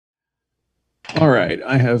All right,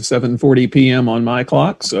 I have 7:40 p.m. on my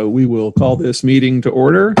clock, so we will call this meeting to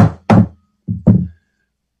order.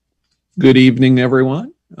 Good evening,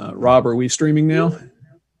 everyone. Rob, are we streaming now?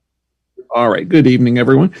 All right, good evening,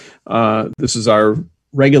 everyone. This is our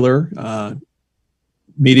regular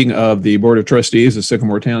meeting of the Board of Trustees of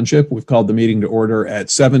Sycamore Township. We've called the meeting to order at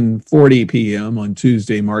 7:40 p.m. on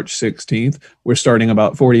Tuesday, March 16th. We're starting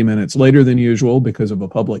about 40 minutes later than usual because of a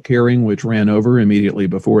public hearing which ran over immediately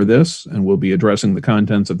before this, and we'll be addressing the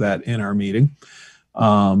contents of that in our meeting.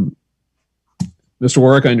 Mr.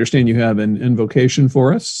 Warwick, I understand you have an invocation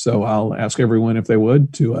for us, so I'll ask everyone if they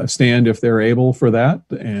would to stand if they're able for that,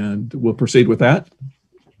 and we'll proceed with that.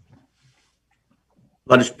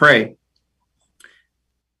 Let us pray.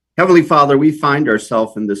 Heavenly Father, we find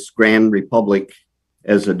ourselves in this grand republic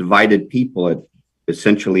as a divided people at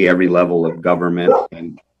essentially every level of government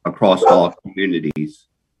and across all communities.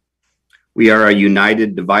 We are a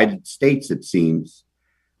united, divided states, it seems.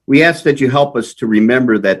 We ask that you help us to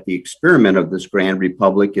remember that the experiment of this grand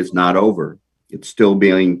republic is not over. It's still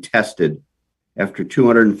being tested. After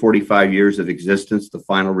 245 years of existence, the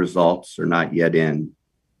final results are not yet in.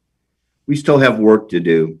 We still have work to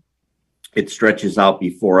do. It stretches out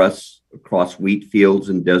before us across wheat fields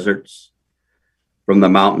and deserts, from the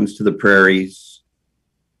mountains to the prairies,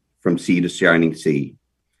 from sea to shining sea.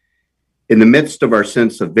 In the midst of our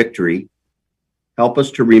sense of victory, help us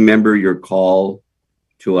to remember your call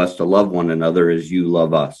to us to love one another as you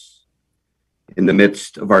love us. In the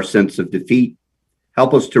midst of our sense of defeat,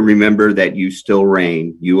 help us to remember that you still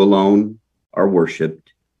reign. You alone are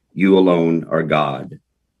worshiped. You alone are God.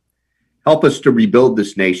 Help us to rebuild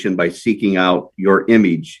this nation by seeking out your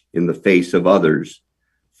image in the face of others,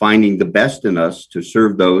 finding the best in us to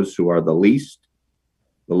serve those who are the least,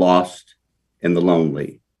 the lost, and the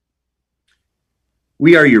lonely.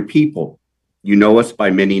 We are your people. You know us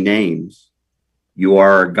by many names. You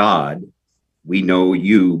are our God. We know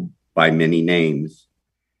you by many names.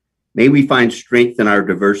 May we find strength in our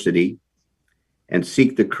diversity and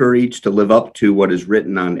seek the courage to live up to what is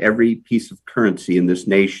written on every piece of currency in this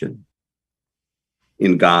nation.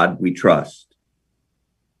 In God we trust.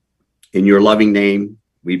 In your loving name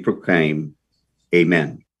we proclaim,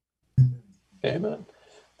 amen. Amen.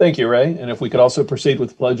 Thank you, Ray. And if we could also proceed with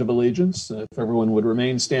the Pledge of Allegiance, if everyone would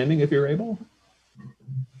remain standing if you're able.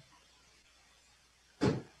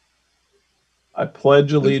 I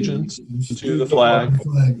pledge allegiance to the flag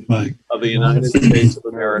of the United States of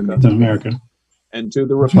America and to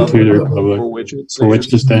the republic for which it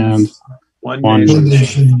stands, one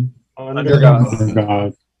nation, under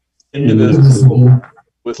God, indivisible,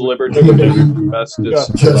 with liberty and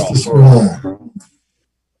justice for all.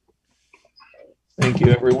 Thank you,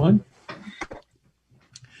 everyone.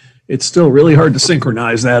 It's still really hard to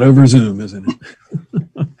synchronize that over Zoom, isn't it?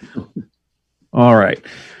 All right.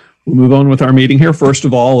 We'll move on with our meeting here. First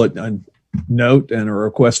of all, a note and a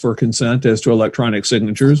request for consent as to electronic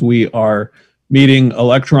signatures. We are meeting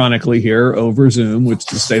electronically here over Zoom, which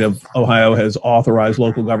the state of Ohio has authorized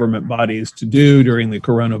local government bodies to do during the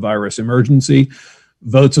coronavirus emergency.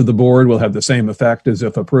 Votes of the board will have the same effect as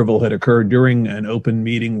if approval had occurred during an open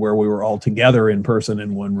meeting where we were all together in person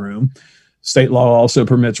in one room. State law also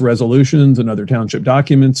permits resolutions and other township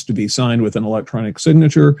documents to be signed with an electronic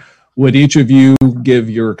signature. Would each of you give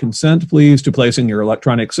your consent, please, to placing your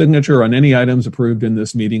electronic signature on any items approved in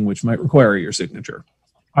this meeting which might require your signature?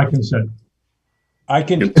 I consent. I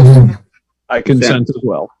consent as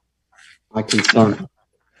well. I consent.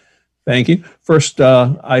 Thank you. First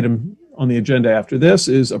item on the agenda after this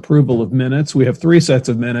is approval of minutes. We have 3 sets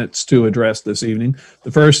of minutes to address this evening.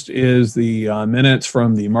 The first is the minutes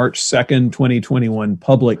from the March 2nd, 2021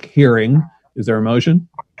 public hearing. Is there a motion?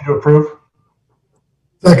 To approve.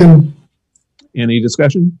 Second. Any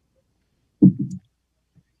discussion?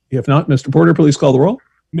 If not, Mr. Porter, please call the roll.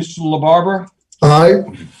 Mr. LaBarbera. Aye.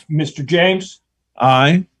 Mr. James.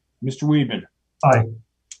 Aye. Mr. Weedman. Aye.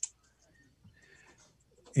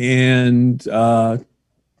 And I'm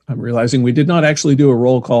realizing we did not actually do a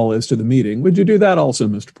roll call as to the meeting. Would you do that also,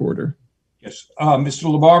 Mr. Porter? Yes. Mr.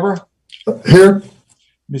 LaBarbera. Here.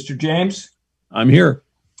 Mr. James. I'm here.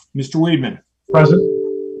 Mr. Weedman. Present.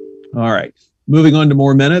 All right. Moving on to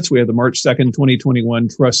more minutes, we have the March 2nd, 2021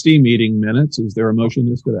 trustee meeting minutes. Is there a motion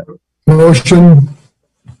as to that? Motion.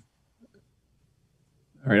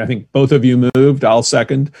 All right, I think both of you moved. I'll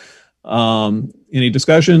second. Any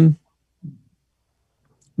discussion?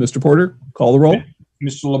 Mr. Porter, call the roll.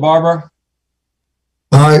 Mr. LaBarbera.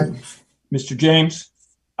 Aye. Mr. James.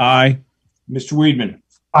 Aye. Mr. Weedman.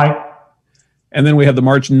 Aye. And then we have the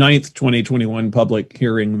March 9th, 2021 public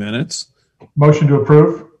hearing minutes. Motion to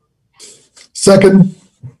approve. Second.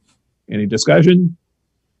 Any discussion?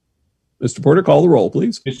 Mr. Porter, call the roll,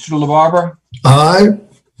 please. Mr. LaBarber, Aye.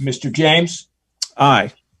 Mr. James,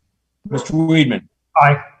 Aye. Mr. Weedman.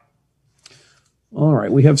 Aye. All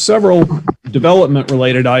right, we have several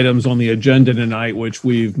development-related items on the agenda tonight, which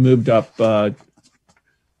we've moved up to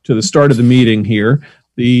the start of the meeting here.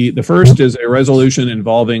 The first is a resolution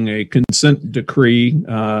involving a consent decree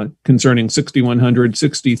concerning 6100,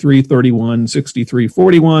 6331,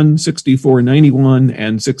 6341, 6491,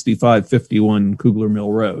 and 6551 Kugler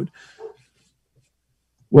Mill Road.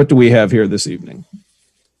 What do we have here this evening?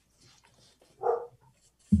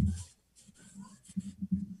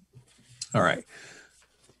 All right.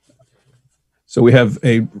 So we have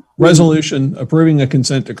a resolution approving a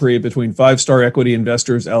consent decree between Five Star Equity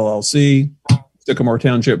Investors, LLC, Sycamore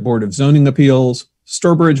Township Board of Zoning Appeals,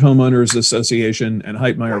 Sturbridge Homeowners Association, and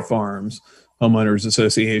Heitmeyer Farms Homeowners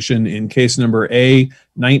Association in case number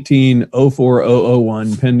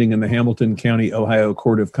A19-04001, pending in the Hamilton County, Ohio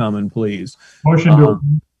Court of Common Pleas. Motion to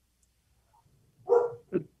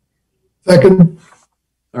Second.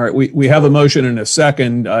 All right, we have a motion and a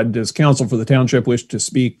second. Does counsel for the township wish to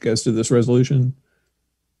speak as to this resolution?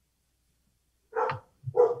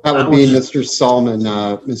 That would be Mr. Solomon.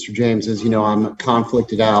 Mr. James, as you know, I'm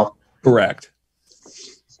conflicted out. Correct.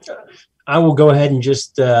 I will go ahead and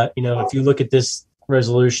just, if you look at this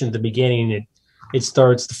resolution at the beginning, it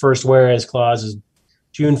starts, the first whereas clause is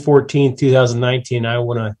June 14th, 2019. I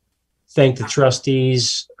want to thank the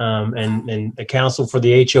trustees and the council for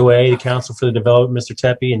the HOA, the council for the development, Mr.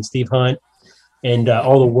 Tepe and Steve Hunt, and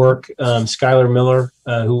all the work, Skylar Miller,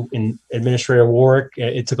 who in Administrator Warwick.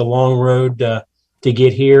 It took a long road to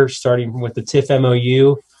get here, starting with the TIF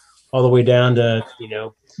MOU all the way down to,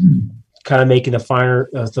 kind of making the finer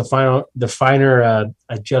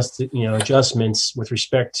adjustments with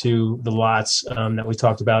respect to the lots that we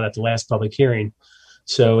talked about at the last public hearing.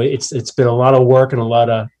 So it's been a lot of work and a lot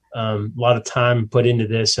of time put into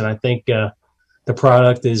this, and I think the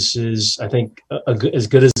product is I think as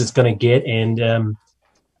good as it's going to get, and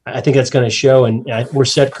I think that's going to show. And we're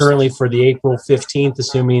set currently for the April 15th,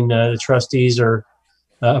 assuming the trustees are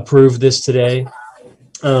approve this today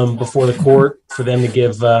before the court for them to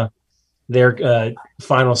give their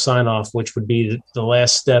final sign off, which would be the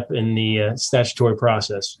last step in the statutory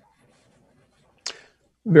process.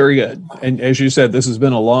 Very good. And as you said, this has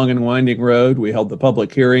been a long and winding road. We held the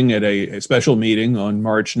public hearing at a special meeting on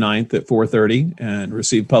March 9th at 4:30 and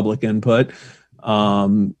received public input.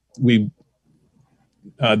 We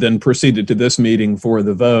then proceeded to this meeting for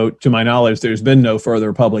the vote. To my knowledge, there's been no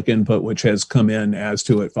further public input which has come in as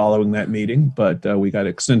to it following that meeting, but we got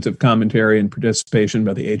extensive commentary and participation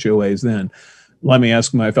by the HOAs then. Let me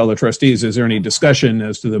ask my fellow trustees, is there any discussion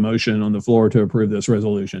as to the motion on the floor to approve this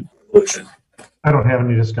resolution? I don't have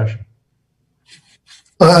any discussion.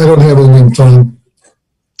 I don't have anything, Tom.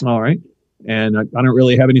 All right. And I don't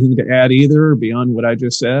really have anything to add either beyond what I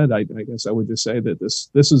just said. I guess I would just say that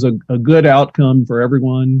this is a good outcome for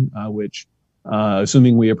everyone, which,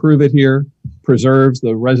 assuming we approve it here, preserves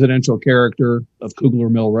the residential character of Kugler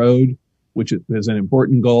Mill Road, which is an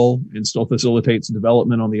important goal, and still facilitates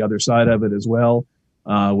development on the other side of it as well,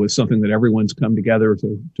 with something that everyone's come together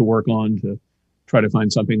to work on to try to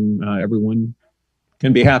find something everyone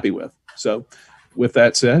can be happy with. So with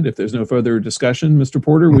that said, if there's no further discussion, Mr.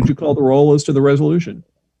 Porter, would you call the roll as to the resolution?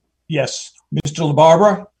 Yes. Mr.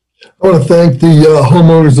 LaBarber, I want to thank the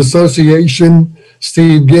Homeowners Association,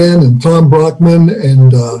 Steve Ginn and Tom Brockman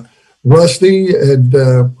and Rusty, and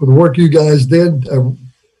for the work you guys did. As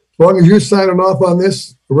long as you're signing off on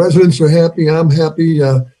this, the residents are happy, I'm happy.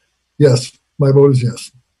 Yes, my vote is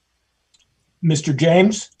yes. Mr.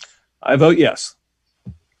 James, I vote yes.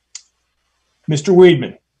 Mr.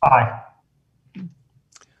 Weedman. Aye.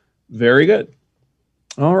 Very good.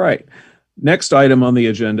 All right. Next item on the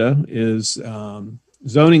agenda is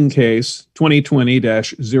zoning case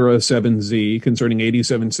 2020-07Z concerning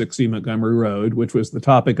 8760 Montgomery Road, which was the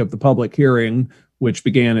topic of the public hearing, which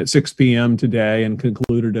began at 6 p.m. today and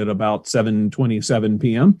concluded at about 7:27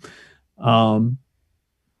 p.m.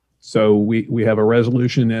 So we have a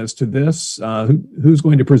resolution as to this. Who's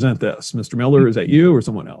going to present this? Mr. Miller, is that you or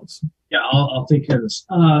someone else? Yeah, I'll take care of this.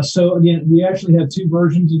 So again, we actually have two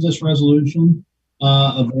versions of this resolution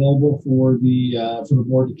available for the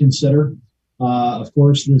board to consider. Of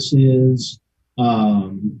course, this is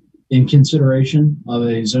in consideration of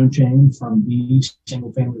a zone change from B,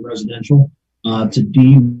 single-family residential, to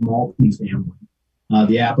D, multifamily.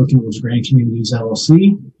 The applicant was Grand Communities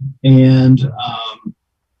LLC, and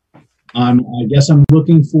I guess I'm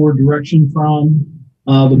looking for direction from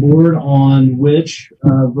the board on which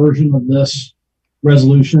version of this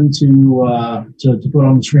resolution to put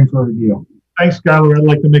on the screen for review. Thanks, Skylar. I'd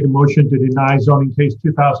like to make a motion to deny zoning case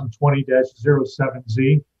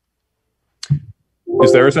 2020-07Z.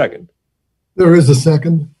 Is there a second? There is a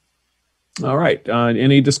second. All right.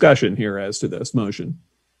 Any discussion here as to this motion?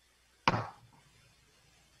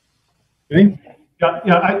 Okay.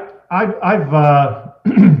 Yeah. I've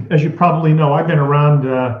as you probably know, I've been around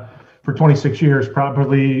for 26 years.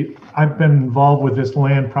 Probably, I've been involved with this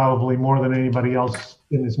land probably more than anybody else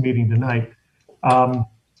in this meeting tonight. I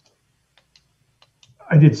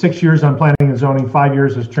did 6 years on planning and zoning, 5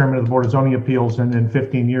 years as chairman of the Board of Zoning Appeals, and then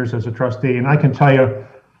 15 years as a trustee. And I can tell you,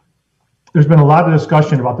 there's been a lot of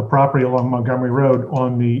discussion about the property along Montgomery Road,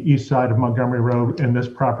 on the east side of Montgomery Road, and this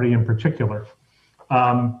property in particular.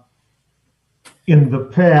 In the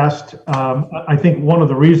past, I think one of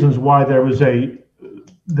the reasons why there was a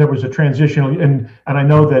transition, and I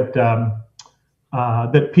know that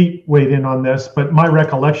that Pete weighed in on this, but my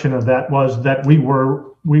recollection of that was that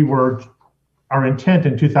our intent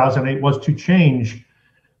in 2008 was to change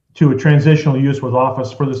to a transitional use with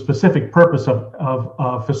office for the specific purpose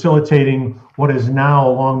of facilitating what is now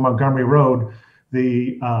along Montgomery Road,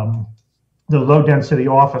 the low density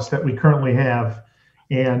office that we currently have.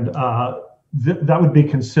 And that would be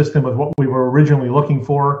consistent with what we were originally looking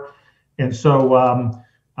for. And so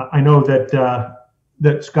I know that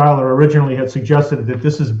Skylar originally had suggested that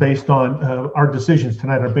this is based on, our decisions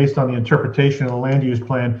tonight are based on the interpretation of the land use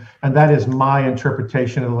plan, and that is my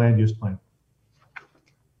interpretation of the land use plan.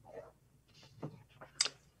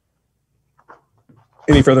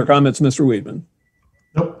 Any further comments, Mr. Weedman?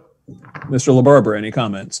 Nope. Mr. LaBarbera, any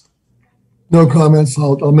comments? No comments.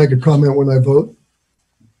 I'll make a comment when I vote.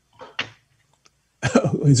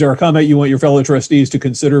 Is there a comment you want your fellow trustees to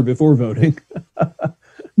consider before voting?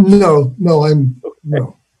 No.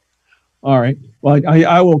 All right. Well,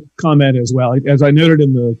 I will comment as well. As I noted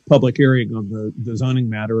in the public hearing on the zoning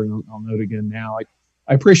matter, and I'll note again now,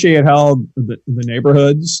 I appreciate how the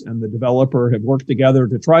neighborhoods and the developer have worked together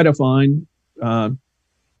to try to find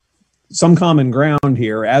some common ground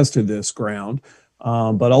here as to this ground.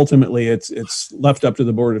 But ultimately, it's left up to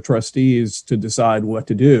the Board of Trustees to decide what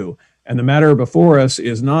to do. And the matter before us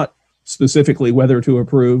is not specifically whether to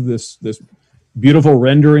approve this beautiful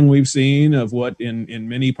rendering we've seen of what in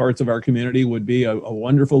many parts of our community would be a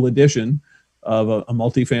wonderful addition of a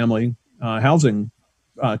multifamily housing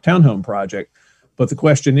townhome project. But the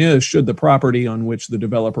question is, should the property on which the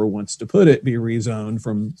developer wants to put it be rezoned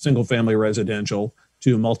from single family residential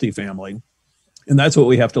to multifamily? And that's what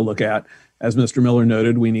we have to look at. As Mr. Miller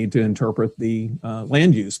noted, we need to interpret the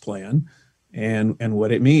land use plan and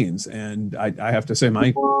what it means. And I have to say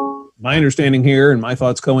my understanding here and my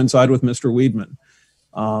thoughts coincide with Mr. Weedman.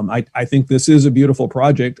 I think this is a beautiful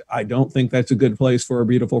project. I don't think that's a good place for a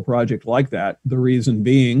beautiful project like that. The reason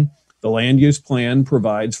being, the land use plan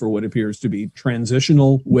provides for what appears to be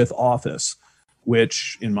transitional with office,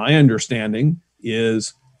 which in my understanding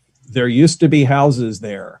is there used to be houses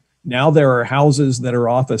there. Now there are houses that are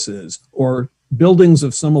offices, or buildings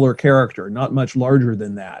of similar character, not much larger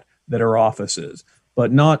than that are offices,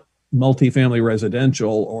 but not multifamily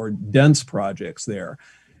residential or dense projects there.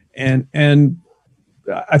 And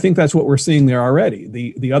I think that's what we're seeing there already.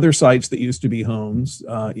 The other sites that used to be homes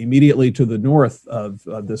immediately to the north of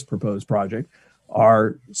this proposed project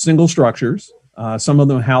are single structures, some of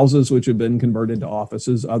them houses which have been converted to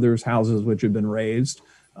offices, others houses which have been raised,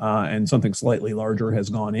 and something slightly larger has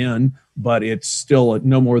gone in, but it's still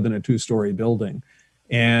no more than a two-story building.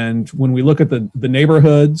 And when we look at the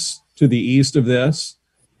neighborhoods to the east of this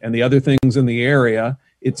and the other things in the area,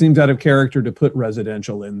 it seems out of character to put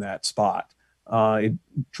residential in that spot.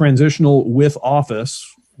 Transitional with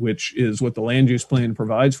office, which is what the land use plan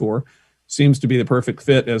provides for, seems to be the perfect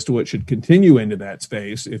fit as to what should continue into that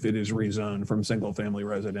space if it is rezoned from single family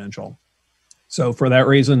residential. So for that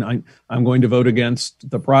reason, I'm going to vote against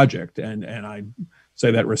the project, and I say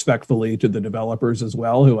that respectfully to the developers as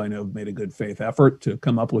well, who I know have made a good faith effort to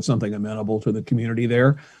come up with something amenable to the community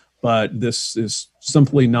there. But this is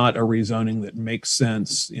simply not a rezoning that makes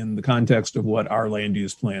sense in the context of what our land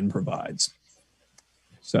use plan provides.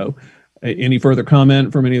 So any further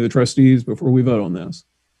comment from any of the trustees before we vote on this?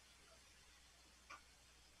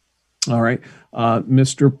 All right.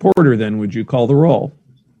 Mr. Porter, then, would you call the roll?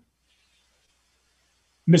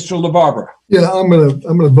 Mr. LaBarbera. Yeah, I'm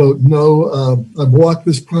gonna vote no. I've walked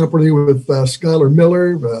this property with Skylar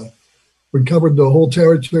Miller. We covered the whole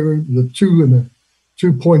territory, the 2 and the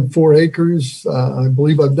 2.4 acres. I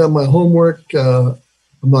believe I've done my homework. I'm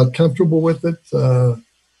not comfortable with it. The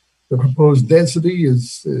proposed density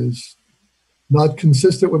is not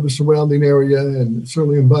consistent with the surrounding area and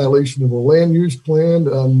certainly in violation of the land use plan.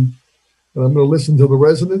 And I'm going to listen to the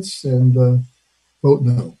residents and vote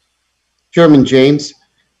no. Chairman James,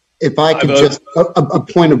 if I could just, a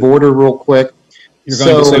point of order real quick. You're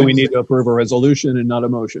going to say we need to approve a resolution and not a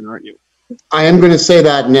motion, aren't you? I am going to say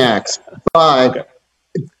that next, but Okay.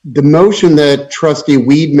 the motion that Trustee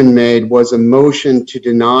Weedman made was a motion to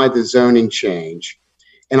deny the zoning change.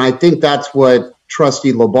 And I think that's what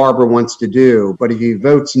Trustee LaBarbera wants to do. But if he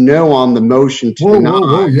votes no on the motion to deny.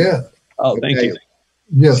 Whoa, yeah. Oh, thank Okay. you.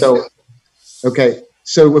 Yes. So, okay.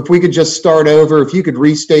 So if we could just start over, if you could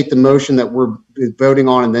restate the motion that we're voting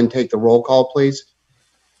on and then take the roll call, please.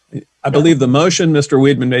 I believe the motion Mr.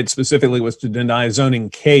 Weedman made specifically was to deny zoning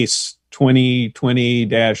case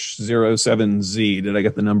 2020-07Z. Did I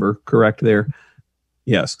get the number correct there?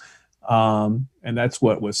 Yes. And that's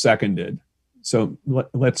what was seconded. So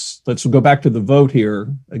let's go back to the vote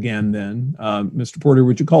here again then. Mr. Porter,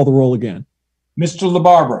 would you call the roll again? Mr.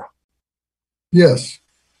 LaBarbera, Yes.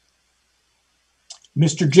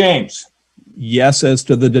 Mr. James, Yes as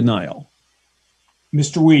to the denial.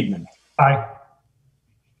 Mr. Weedman. Aye.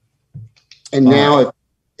 And now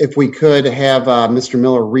if we could have Mr.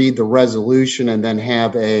 Miller read the resolution and then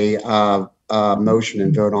have a motion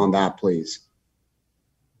and vote on that, please.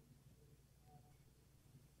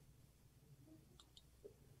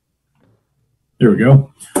 There we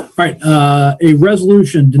go. All right, a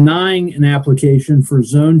resolution denying an application for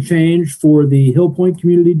zone change for the Hill Point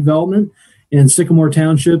Community Development in Sycamore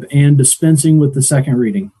Township and dispensing with the second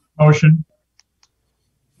reading. Motion.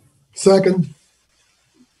 Second.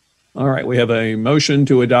 All right, we have a motion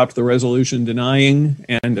to adopt the resolution denying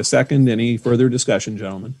and a second. Any further discussion,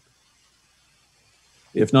 gentlemen?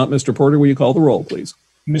 If not, Mr. Porter, will you call the roll, please?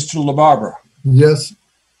 Mr. LaBarbera, Yes.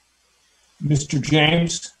 Mr.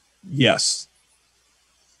 James, Yes.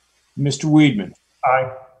 Mr. Weedman.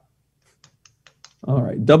 Aye. All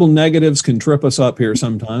right, double negatives can trip us up here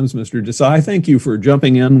sometimes, Mr. Desai. Thank you for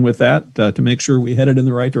jumping in with that to make sure we headed in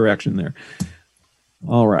the right direction there.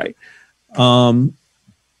 All right.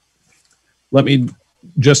 Let me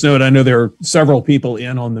just note, I know there are several people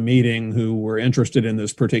in on the meeting who were interested in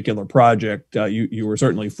this particular project. You were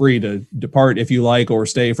certainly free to depart if you like or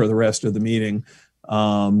stay for the rest of the meeting.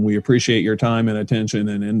 We appreciate your time and attention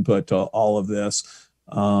and input to all of this.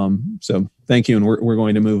 So thank you. And we're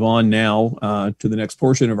going to move on now to the next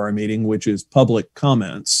portion of our meeting, which is public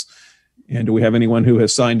comments. And do we have anyone who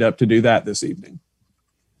has signed up to do that this evening?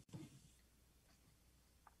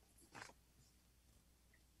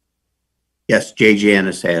 Yes, Jay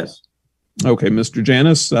Janis has. Okay, Mr.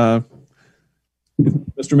 Janis, Mr.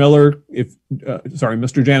 Miller, sorry,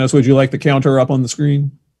 Mr. Janis, would you like the counter up on the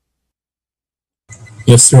screen?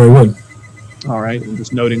 Yes, sir, I would. All right, and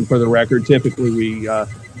just noting for the record, typically we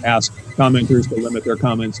ask commenters to limit their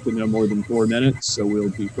comments to no more than 4 minutes, so we'll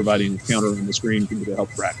be providing a counter on the screen for you to help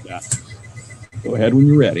track that. Go ahead when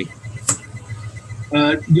you're ready.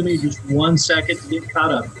 Give me just 1 second to get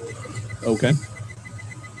caught up. Okay.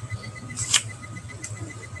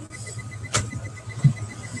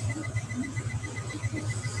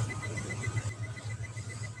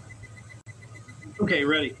 Okay,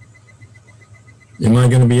 ready. Am I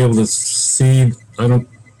going to be able to see?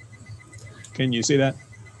 Can you see that?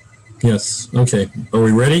 Yes. Okay. Are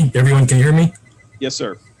we ready? Everyone can hear me? Yes,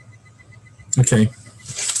 sir. Okay.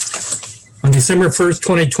 On December 1st,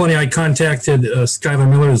 2020, I contacted Skylar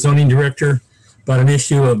Miller, zoning director, about an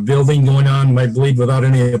issue of building going on, I believe, without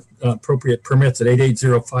any appropriate permits at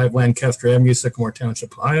 8805 Lancaster Avenue, Sycamore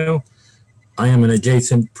Township, Ohio. I am an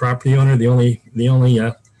adjacent property owner, the only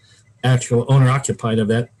actual owner occupied of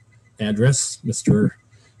that address. Mr.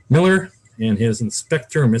 Miller and his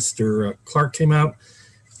inspector, Mr. Clark, came out,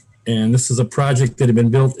 and this is a project that had been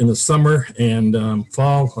built in the summer and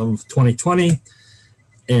fall of 2020,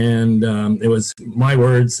 and it was, my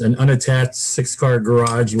words, an unattached 6-car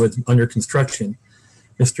garage with under construction.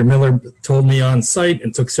 Mr. Miller told me on site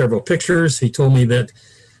and took several pictures. He told me that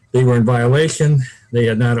they were in violation. They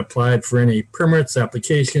had not applied for any permits,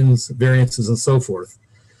 applications, variances, and so forth.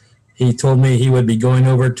 He told me he would be going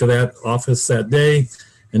over to that office that day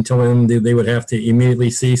and tell them they would have to immediately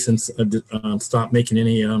cease and stop making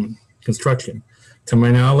any construction. To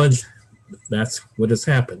my knowledge, that's what has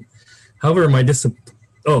happened. However,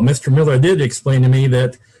 Mr. Miller did explain to me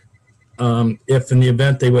that if in the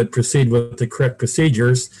event they would proceed with the correct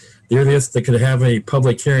procedures, the earliest they could have a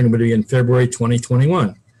public hearing would be in February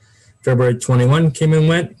 2021. February 21 came and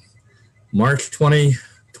went. March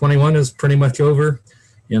 2021 is pretty much over.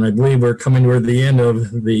 And I believe we're coming toward the end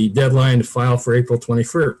of the deadline to file for April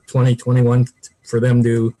 21st, 2021, for them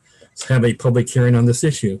to have a public hearing on this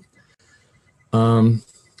issue. I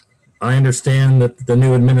understand that the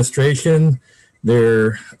new administration,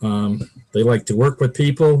 they like to work with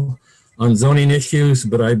people on zoning issues,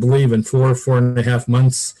 but I believe in 4.5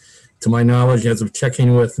 months, to my knowledge, as of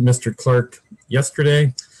checking with Mr. Clark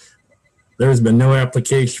yesterday, there's been no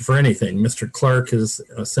application for anything. Mr. Clark has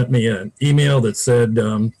sent me an email that said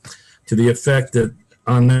to the effect that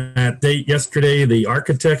on that date yesterday, the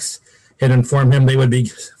architects had informed him they would be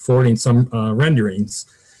forwarding some renderings.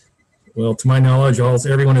 Well, to my knowledge,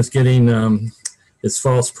 everyone is getting is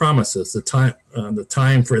false promises. The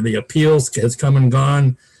time for the appeals has come and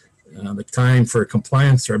gone. The time for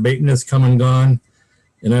compliance or abatement has come and gone.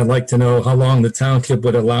 And I'd like to know how long the township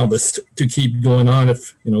would allow this to keep going on.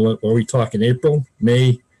 If, are we talking April,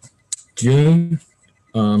 May, June?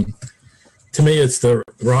 To me, it's the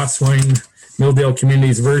Rosswine, Milldale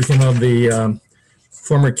Communities version of the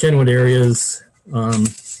former Kenwood areas,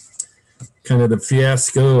 kind of the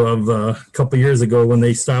fiasco of a couple years ago when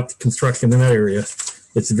they stopped construction in that area.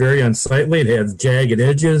 It's very unsightly. It has jagged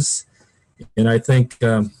edges. And I think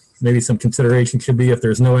maybe some consideration should be, if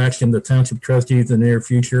there's no action, the township trustees in the near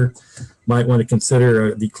future might want to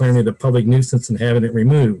consider declaring it a public nuisance and having it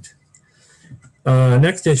removed.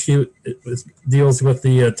 Next issue deals with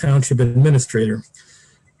the township administrator.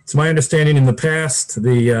 It's my understanding in the past,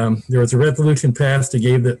 there was a resolution passed that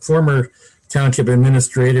gave the former township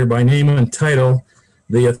administrator by name and title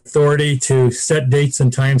the authority to set dates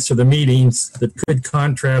and times for the meetings that could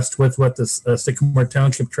contrast with what the Sycamore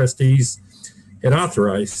Township trustees had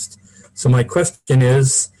authorized. So my question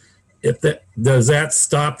is, does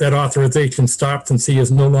that authorization stop since he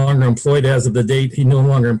is no longer employed as of the date he no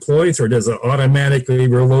longer employs, or does it automatically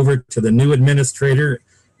roll over to the new administrator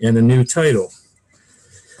and the new title?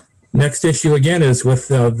 Next issue again is with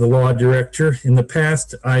the law director. In the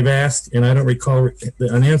past, I've asked, and I don't recall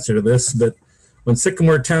an answer to this, but when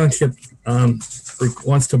Sycamore Township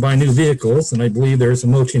wants to buy new vehicles, and I believe there's a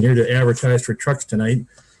motion here to advertise for trucks tonight,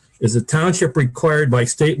 is the township required by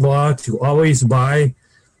state law to always buy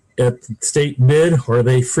at state bid, or are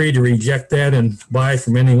they free to reject that and buy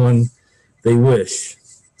from anyone they wish?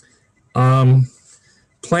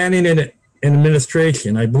 Planning and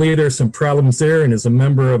administration, I believe there's some problems there, and as a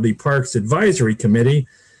member of the Parks Advisory Committee,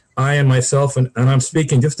 I and myself, and I'm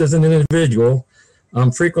speaking just as an individual,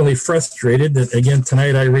 I'm frequently frustrated that, again,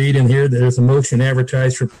 tonight I read and hear that there's a motion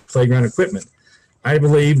advertised for playground equipment. I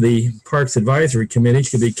believe the Parks Advisory Committee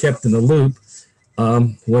should be kept in the loop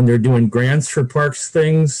when they're doing grants for parks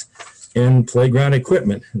things and playground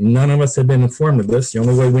equipment. None of us have been informed of this. The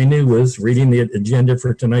only way we knew was reading the agenda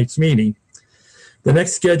for tonight's meeting. The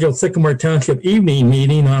next scheduled Sycamore Township evening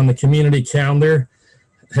meeting on the community calendar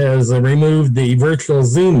has removed the virtual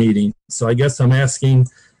Zoom meeting. So I guess I'm asking,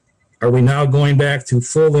 are we now going back to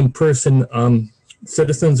full in-person?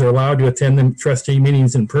 Citizens are allowed to attend the trustee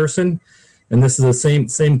meetings in person. And this is the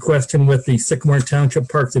same question with the Sycamore Township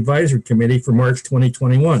Parks Advisory Committee for March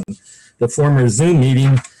 2021. The former Zoom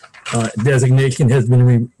meeting designation has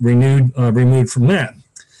been removed from that.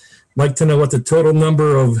 I'd like to know what the total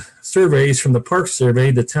number of surveys from the Parks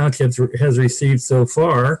Survey the township has received so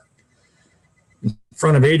far. In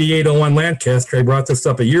front of 8801 Lancaster, I brought this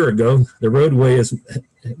up a year ago. The roadway has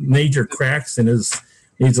major cracks and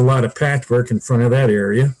needs a lot of patchwork in front of that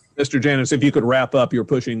area. Mr. Janus, if you could wrap up, you're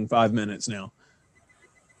pushing 5 minutes now.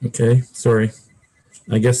 Okay, sorry.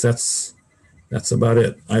 I guess that's about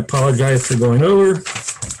it. I apologize for going over.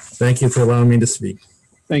 Thank you for allowing me to speak.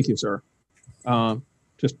 Thank you, sir.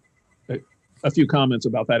 Just a few comments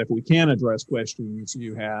about that, if we can address questions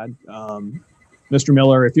you had. Mr.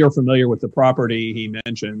 Miller, if you're familiar with the property he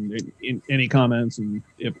mentioned, any comments? And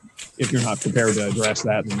if you're not prepared to address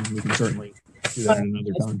that, then we can certainly do that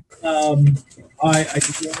another time. I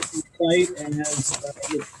can go to the site, and as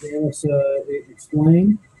Janice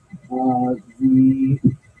explained, the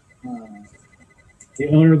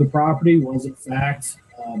owner of the property was in fact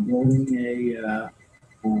building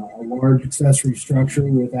a large accessory structure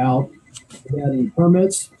without any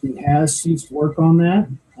permits. He has ceased work on that.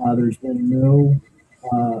 There's been no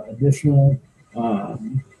additional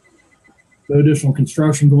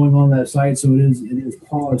construction going on that site, so it is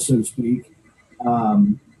paused, so to speak.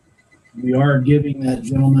 We are giving that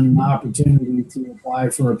gentleman an opportunity to apply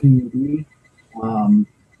for a PUD.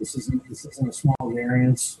 This isn't a small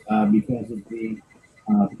variance because of the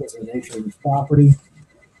nature of this property.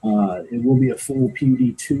 It will be a full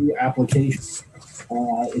PUD 2 application.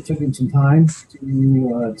 It took him some time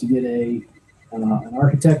to get an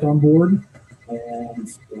architect on board, and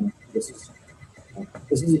this is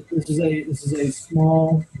a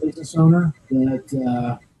small business owner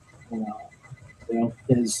that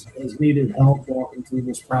has needed help walking through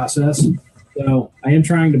this process. So I am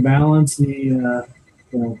trying to balance the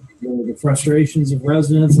frustrations of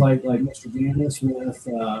residents like Mr. Janice with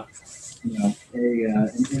an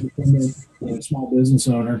independent small business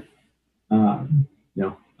owner.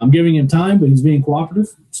 I'm giving him time, but he's being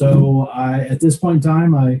cooperative. So at this point in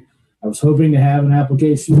time, I was hoping to have an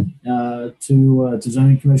application to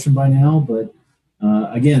zoning commission by now, but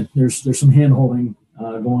again, there's some hand holding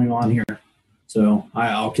going on here. So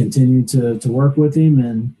I'll continue to work with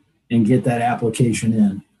him and get that application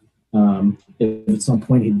in. If at some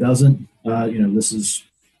point he doesn't, this is,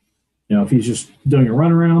 if he's just doing a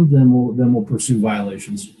runaround, then we'll pursue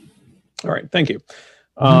violations. All right, thank you.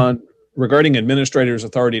 Regarding administrators'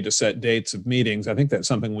 authority to set dates of meetings, I think that's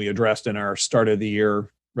something we addressed in our start of the year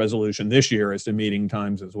resolution this year as to meeting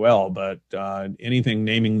times as well. But anything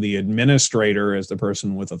naming the administrator as the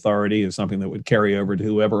person with authority is something that would carry over to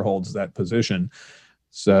whoever holds that position.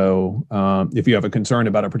 So if you have a concern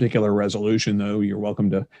about a particular resolution, though, you're welcome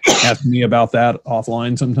to ask me about that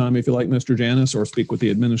offline sometime if you like, Mr. Janice, or speak with the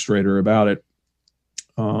administrator about it.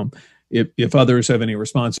 If others have any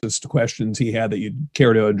responses to questions he had that you'd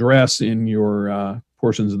care to address in your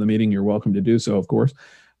portions of the meeting, you're welcome to do so, of course.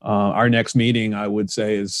 Our next meeting, I would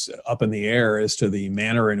say, is up in the air as to the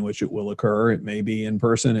manner in which it will occur. It may be in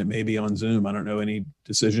person, it may be on Zoom. I don't know any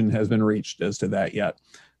decision has been reached as to that yet.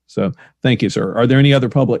 So thank you, sir. Are there any other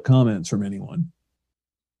public comments from anyone?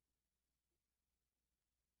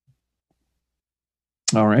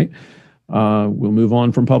 All right. We'll move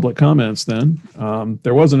on from public comments then.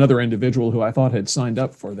 There was another individual who I thought had signed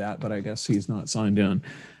up for that, but I guess he's not signed in.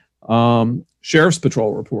 Sheriff's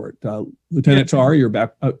Patrol report. Lieutenant Tar, you're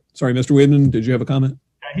back. Sorry, Mr. Weedman, did you have a comment?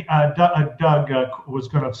 Doug was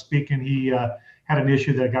going to speak, and he had an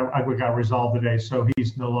issue that got resolved today, so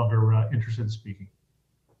he's no longer interested in speaking.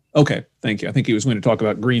 Okay, thank you. I think he was going to talk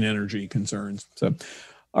about green energy concerns. So,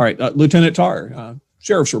 all right, Lieutenant Tar,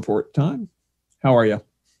 Sheriff's report time. How are you?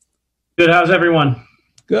 Good. How's everyone?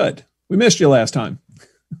 Good. We missed you last time.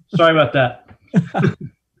 Sorry about that.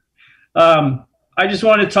 I just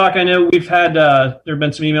wanted to talk. I know we've had, there have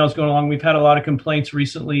been some emails going along. We've had a lot of complaints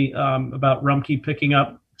recently about Rumpke picking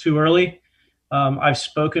up too early. I've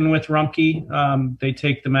spoken with Rumpke. They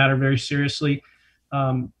take the matter very seriously.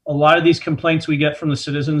 A lot of these complaints we get from the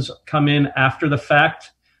citizens come in after the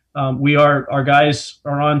fact. Our guys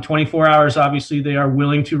are on 24 hours. Obviously, they are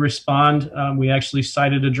willing to respond. We actually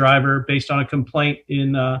cited a driver based on a complaint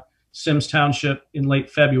in Sycamore Township in late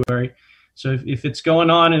February. So if it's going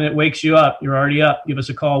on and it wakes you up, you're already up, give us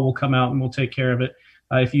a call. We'll come out and we'll take care of it.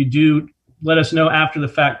 If you do, let us know after the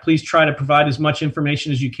fact. Please try to provide as much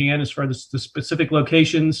information as you can as far as the specific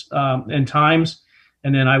locations and times.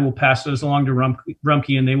 And then I will pass those along to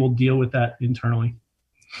Rumpke and they will deal with that internally.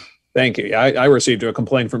 Thank you. I received a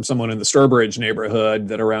complaint from someone in the Sturbridge neighborhood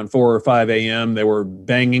that around 4 or 5 a.m. they were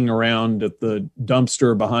banging around at the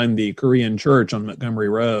dumpster behind the Korean church on Montgomery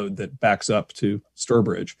Road that backs up to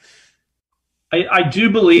Sturbridge. I do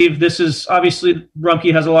believe this is, obviously,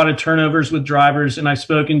 Rumpke has a lot of turnovers with drivers, and I've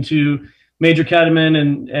spoken to Major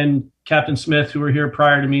Ketterman and Captain Smith, who were here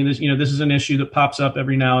prior to me. This is an issue that pops up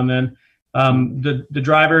every now and then. The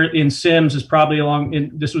driver in Sims is probably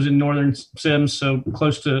this was in northern Sims, so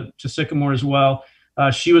close to Sycamore as well.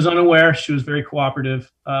 She was unaware. She was very cooperative,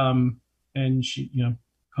 and she,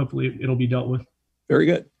 hopefully it'll be dealt with. Very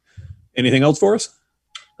good. Anything else for us?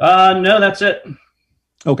 No, that's it.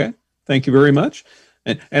 Okay. Thank you very much.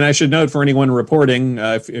 And I should note for anyone reporting,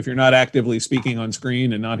 if you're not actively speaking on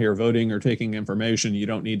screen and not here voting or taking information, you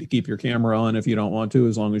don't need to keep your camera on if you don't want to,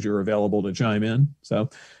 as long as you're available to chime in. So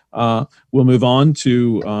we'll move on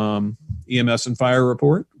to EMS and fire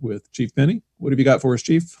report with Chief Penny. What have you got for us,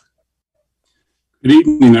 Chief? Good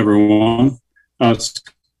evening, everyone.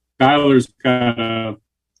 Skylar's got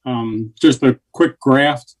just a quick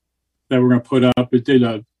graph that we're going to put up. It did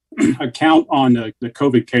a count on the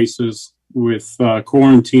COVID cases with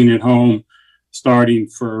quarantine at home starting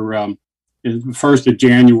for the 1st of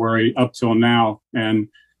January up till now. And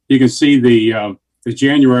you can see the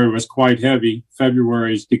January was quite heavy.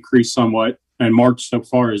 February's decreased somewhat, and March so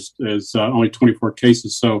far is only 24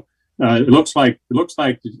 cases. So it looks like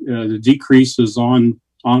the decrease is on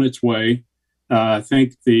its way. I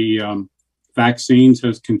think the vaccines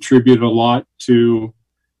has contributed a lot to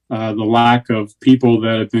the lack of people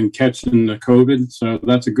that have been catching the COVID. So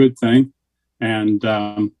that's a good thing. And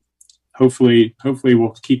hopefully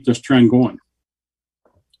we'll keep this trend going.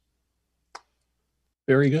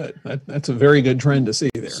 Very good. That's a very good trend to see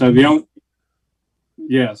there. So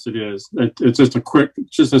yes, it is. It's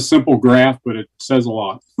just a simple graph, but it says a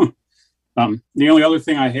lot. The only other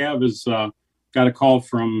thing I have is got a call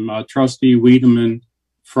from Trustee Wiedemann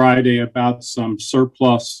Friday about some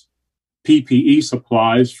surplus PPE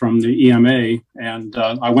supplies from the EMA. And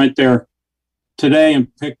I went there today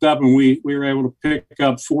and picked up, and we were able to pick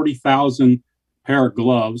up 40,000 pair of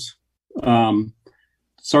gloves,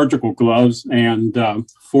 surgical gloves, and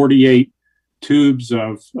 48 tubes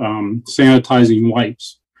of sanitizing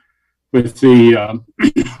wipes. With the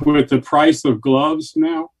with the price of gloves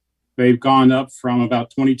now, they've gone up from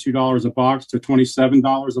about $22 a box to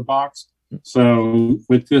 $27 a box. So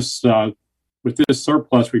with this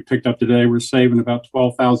surplus we picked up today, we're saving about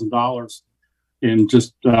 $12,000 in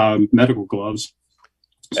just medical gloves.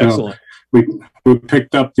 So Excellent. We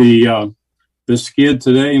picked up the skid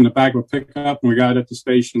today in the back of a pickup, and we got it at the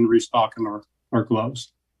station restocking our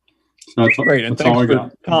gloves. So that's Great. And that's all I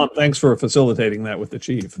got. Tom, thanks for facilitating that with the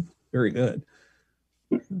chief. Very good.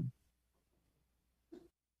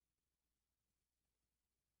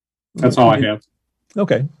 That's all I have.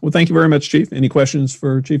 Okay. Well, thank you very much, Chief. Any questions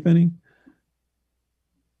for Chief Penny?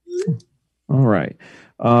 All right.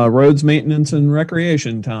 Roads maintenance and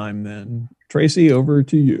recreation time then. Tracy, over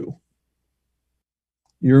to you.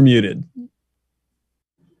 You're muted.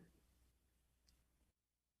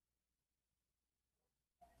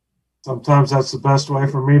 Sometimes that's the best way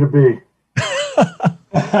for me to be.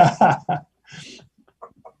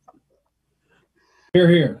 Here,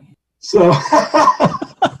 here. So,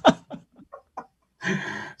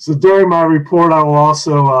 so during my report, I will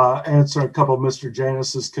also answer a couple of Mr.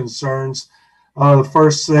 Janus's concerns. The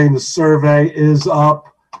first thing, the survey is up.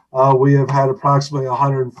 We have had approximately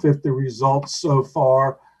 150 results so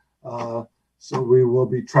far. So we will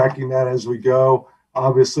be tracking that as we go.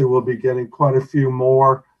 Obviously, we'll be getting quite a few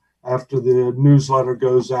more after the newsletter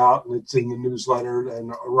goes out, and it's in the newsletter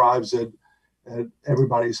and arrives at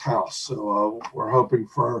everybody's house. So we're hoping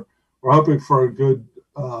for a good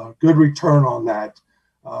return on that.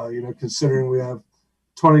 Considering we have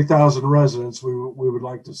 20,000 residents, we would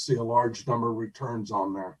like to see a large number of returns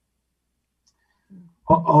on there.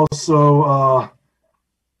 Also,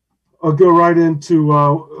 I'll go right into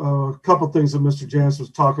a couple things that Mr. Janus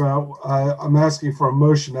was talking about. I'm asking for a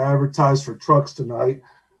motion to advertise for trucks tonight.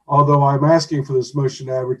 Although I'm asking for this motion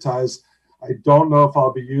to advertise, I don't know if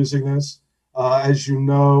I'll be using this. As you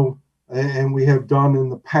know, and we have done in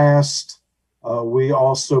the past, we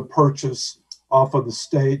also purchase off of the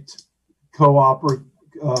state co-op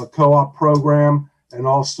program and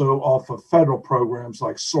also off of federal programs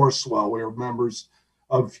like Sourcewell. We are members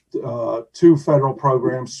of two federal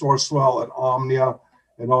programs, Sourcewell and Omnia,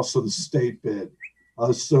 and also the state bid.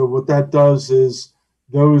 So what that does is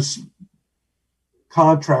those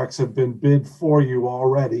contracts have been bid for you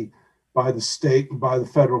already by the state and by the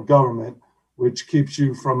federal government, which keeps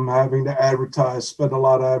you from having to advertise, spend a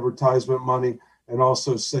lot of advertisement money, and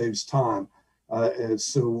also saves time. And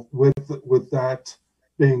so with that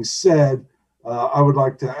being said, I would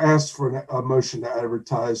like to ask for a motion to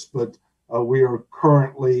advertise, but we are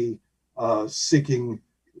currently seeking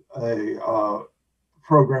a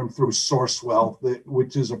program through Sourcewell,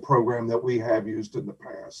 which is a program that we have used in the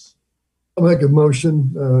past. I'll make a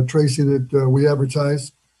motion, Tracy, that we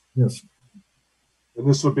advertise. Yes. And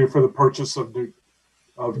this would be for the purchase of the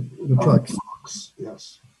trucks.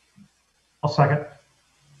 Yes. I'll second.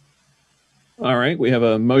 All right. We have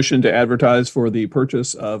a motion to advertise for the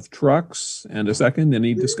purchase of trucks and a second.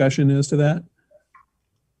 Any discussion as to that?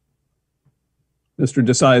 Mr.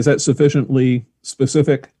 Desai, is that sufficiently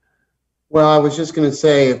specific? Well, I was just going to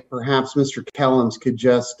say if perhaps Mr. Kellums could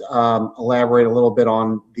just elaborate a little bit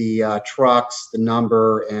on the trucks, the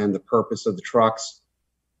number, and the purpose of the trucks.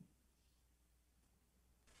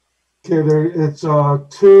 Okay, it's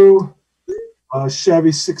two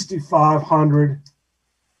Chevy 6500.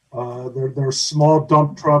 They're small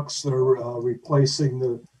dump trucks. They're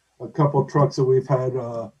replacing a couple of trucks that we've had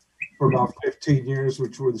for about 15 years,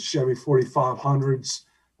 which were the Chevy 4500s.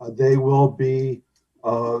 They will be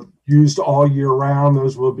used all year round.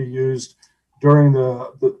 Those will be used during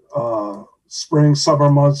the spring, summer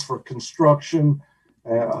months for construction,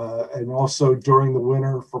 and also during the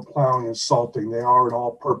winter for plowing and salting. They are an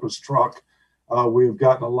all-purpose truck. We have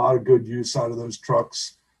gotten a lot of good use out of those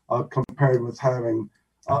trucks compared with having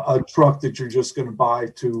a truck that you're just going to buy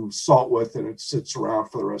to salt with and it sits around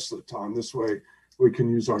for the rest of the time. This way we can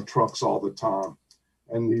use our trucks all the time.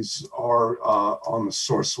 And these are on the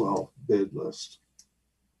Sourcewell bid list.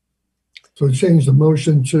 So change the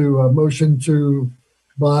motion to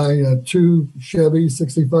buy two Chevy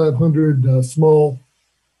 6500 small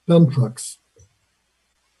dump trucks.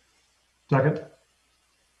 Second.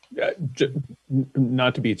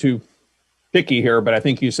 Not to be too picky here, but I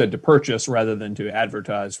think you said to purchase rather than to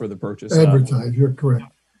advertise for the purchase. Advertise, you're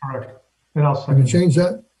correct. Correct. And I'll Can you second. change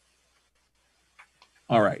that?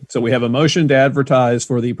 All right. So we have a motion to advertise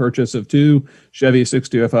for the purchase of 2 Chevy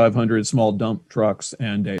 62500 small dump trucks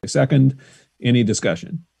and a second. Any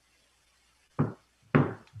discussion?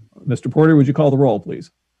 Mr. Porter, would you call the roll,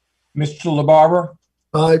 please? Mr. LaBarber,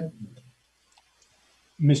 Aye.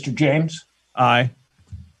 Mr. James, Aye.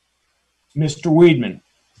 Mr. Weedman.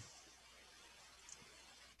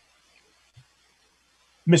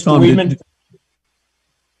 Mr. Tom, Weedman,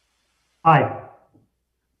 Aye.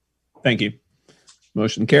 Thank you.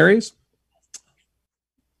 Motion carries.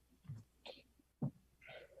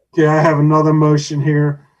 Okay, I have another motion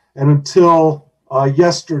here. And until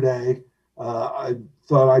yesterday, I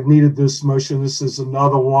thought I needed this motion. This is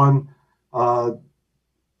another one for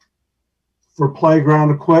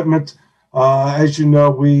playground equipment. As you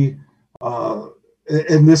know,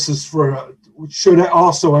 and this is for, should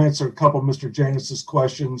also answer a couple of Mr. Janus's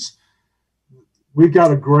questions. We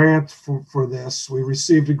got a grant for this. We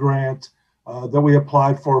received a grant that we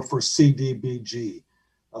applied for CDBG.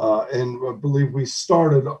 And I believe we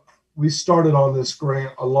started on this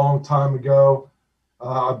grant a long time ago.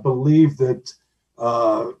 I believe that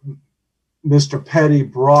Mr. Petty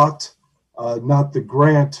brought not the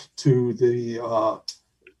grant to the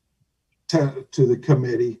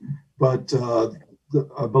committee, but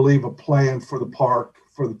I believe a plan for the park,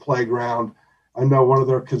 for the playground. I know one of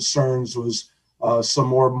their concerns was some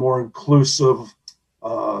more inclusive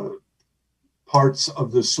parts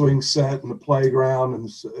of the swing set and the playground,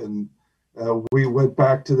 and we went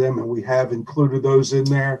back to them and we have included those in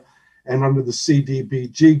there. And under the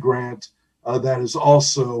CDBG grant, that is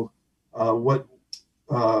also what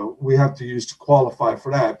we have to use to qualify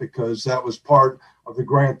for that, because that was part of the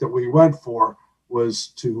grant that we went for, was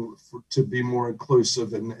to be more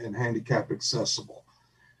inclusive and handicap accessible.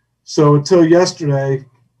 So until yesterday,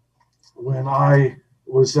 when I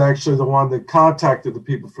was actually the one that contacted the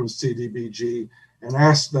people from CDBG and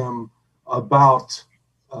asked them about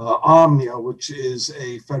Omnia, which is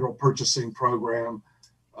a federal purchasing program,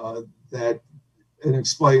 and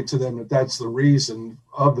explained to them that that's the reason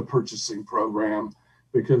of the purchasing program,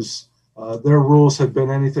 because their rules had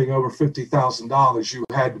been anything over $50,000 you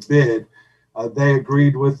had to bid. They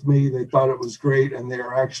agreed with me. They thought it was great, and they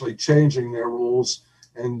are actually changing their rules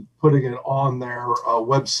and putting it on their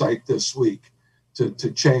website this week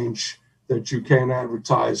to change that you can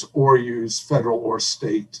advertise or use federal or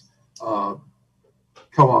state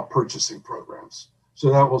co-op purchasing programs.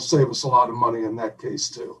 So that will save us a lot of money in that case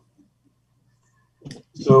too.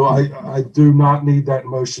 So I do not need that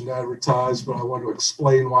motion to advertise, but I want to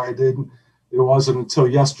explain why I didn't. It wasn't until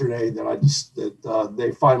yesterday that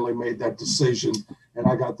they finally made that decision, and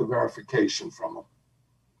I got the verification from them.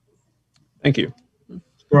 Thank you.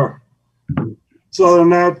 Sure. So other than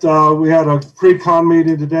that, we had a pre-con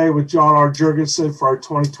meeting today with John R. Jurgensen for our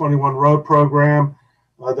 2021 road program.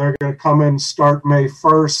 They're going to come in and start May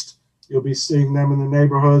 1st. You'll be seeing them in the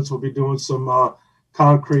neighborhoods. We'll be doing some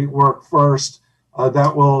concrete work first.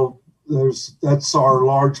 That's our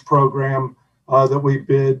large program that we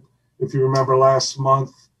bid. If you remember last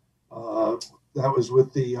month, that was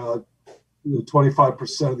with the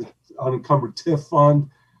 25% of the unencumbered TIF fund.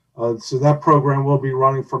 So that program will be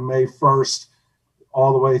running from May 1st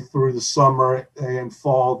all the way through the summer and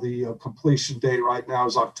fall. The completion date right now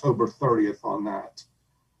is October 30th on that.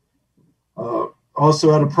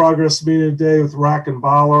 Also had a progress meeting today with Rack and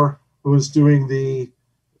Baller, who is doing the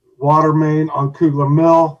water main on Kugler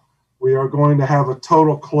Mill. We are going to have a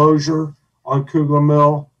total closure on Kugler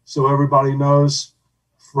Mill, so everybody knows,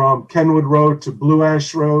 from Kenwood Road to Blue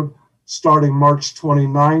Ash Road, starting March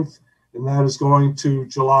 29th, and that is going to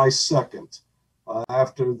July 2nd.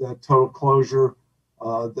 After that total closure,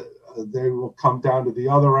 they will come down to the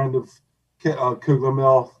other end of Kugler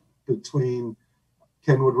Mill between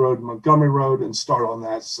Kenwood Road and Montgomery Road and start on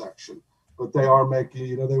that section. But they are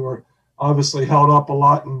making, they were obviously held up a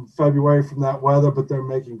lot in February from that weather, but they're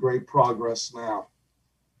making great progress now.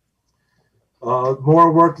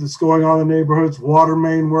 More work that's going on in the neighborhoods, water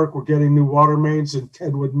main work. We're getting new water mains in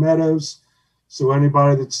Kenwood Meadows. So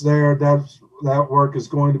anybody that's there, that work is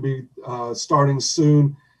going to be starting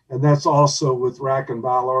soon. And that's also with Rack and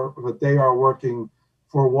Baller, but they are working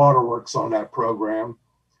for Waterworks on that program.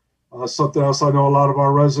 Something else I know a lot of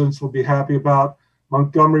our residents will be happy about.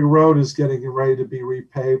 Montgomery Road is getting ready to be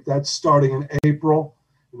repaved. That's starting in April,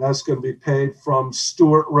 and that's going to be paved from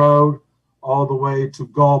Stewart Road all the way to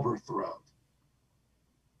Galbraith Road.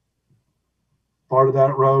 Part of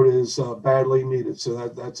that road is badly needed, so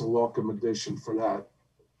that's a welcome addition for that.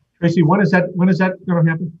 Tracy, when is that going to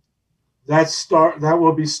happen? That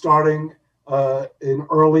will be starting in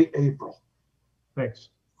early April. Thanks.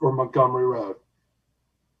 for Montgomery Road.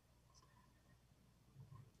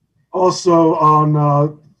 Also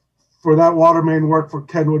on for that water main work for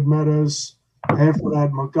Kenwood Meadows and for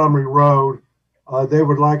that Montgomery Road, they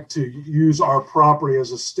would like to use our property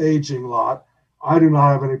as a staging lot. I do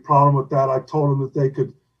not have any problem with that. I told them that they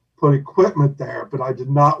could put equipment there, but I did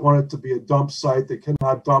not want it to be a dump site. They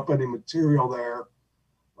cannot dump any material there,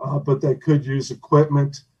 but they could use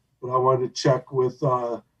equipment. But I wanted to check with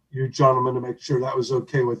you gentlemen to make sure that was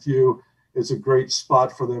okay with you. It's a great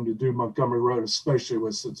spot for them to do Montgomery Road,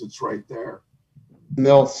 especially since it's right there.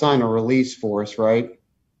 They'll sign a release for us, right?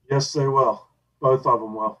 Yes, they will. Both of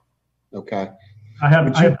them will. Okay. I have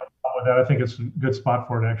no problem with that. I think it's a good spot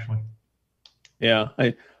for it, actually. Yeah,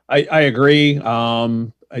 I agree.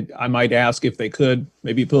 I might ask if they could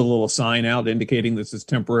maybe put a little sign out indicating this is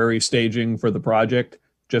temporary staging for the project,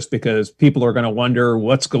 just because people are going to wonder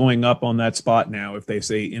what's going up on that spot now if they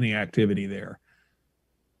see any activity there.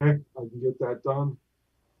 Okay, I can get that done.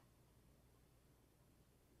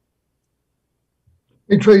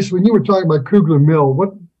 Hey, Trace, when you were talking about Kugler Mill,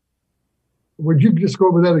 would you just go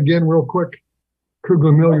over that again real quick?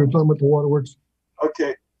 Kugler Mill, you were talking about the waterworks.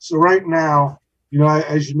 Okay, so right now,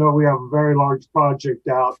 as you know, we have a very large project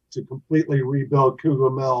out to completely rebuild Kugler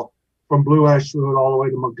Mill from Blue Ash Road all the way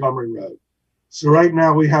to Montgomery Road. So right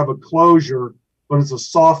now we have a closure, but it's a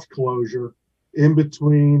soft closure in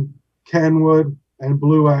between Kenwood and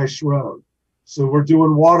Blue Ash Road. So we're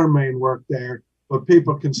doing water main work there, but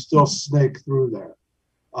people can still snake through there.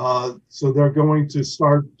 So they're going to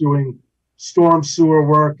start doing storm sewer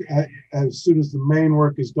work. As soon as the main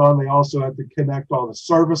work is done, they also have to connect all the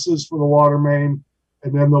services for the water main,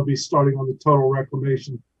 and then they'll be starting on the total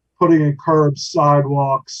reclamation, putting in curbs,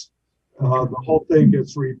 sidewalks. The whole thing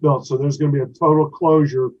gets rebuilt. So there's going to be a total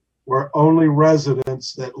closure where only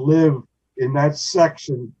residents that live in that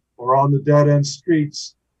section or on the dead end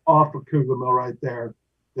streets off of Kugler Mill right there,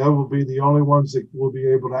 they will be the only ones that will be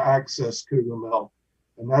able to access Kugler Mill.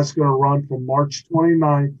 And that's going to run from March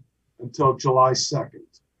 29th until July 2nd.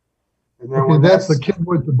 And then Okay, that's the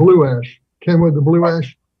Kenwood to Blue Ash. Kenwood to Blue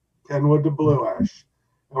Ash? Kenwood to Blue Ash.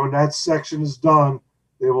 And when that section is done,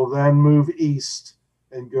 they will then move east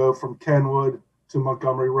and go from Kenwood to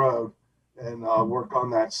Montgomery Road and work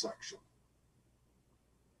on that section.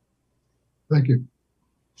 Thank you.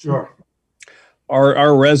 Sure.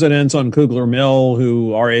 Are residents on Kugler Mill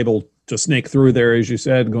who are able to snake through there, as you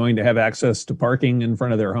said, going to have access to parking in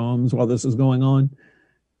front of their homes while this is going on?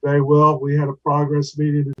 They will. We had a progress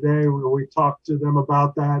meeting today where we talked to them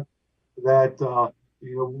about that they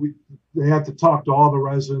have to talk to all the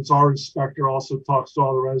residents. Our inspector also talks to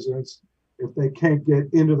all the residents. If they can't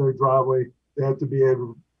get into their driveway, they have to be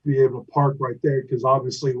able to park right there, because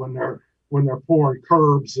obviously when they're pouring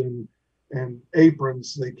curbs and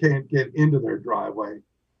aprons, they can't get into their driveway.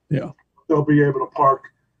 Yeah. They'll be able to park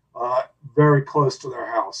very close to their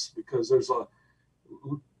house, because there's a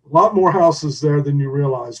lot more houses there than you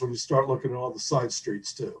realize when you start looking at all the side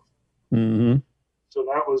streets too. Mm-hmm. So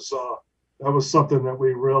that was something that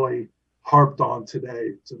we really harped on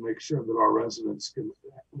today, to make sure that our residents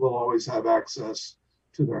will always have access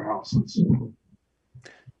to their houses.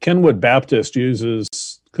 Kenwood Baptist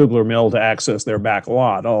uses Kugler Mill to access their back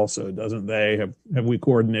lot also, doesn't they? Have we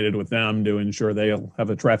coordinated with them to ensure they'll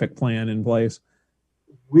have a traffic plan in place?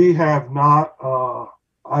 We have not.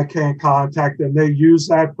 I can't contact them. They use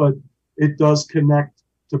that, but it does connect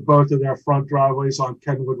to both of their front driveways on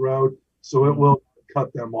Kenwood Road, so it will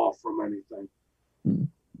cut them off from anything. Hmm.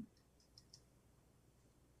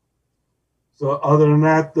 So other than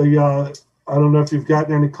that, I don't know if you've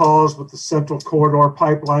gotten any calls, but the Central Corridor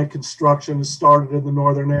pipeline construction has started in the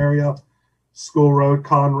northern area, School Road,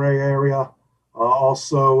 Conray area.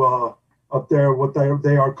 Also up there, what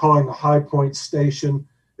they are calling the High Point Station.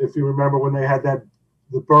 If you remember when they had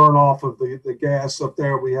the burn off of the gas up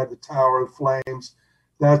there, we had the Tower of Flames.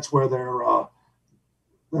 That's where they're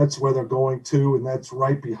going to, and that's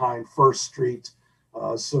right behind First Street.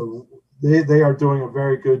 So they are doing a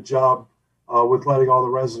very good job with letting all the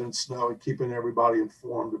residents know and keeping everybody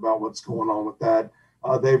informed about what's going on with that.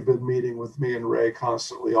 They've been meeting with me and Ray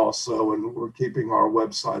constantly also, and we're keeping our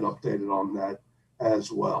website updated on that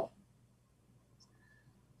as well.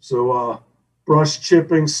 So brush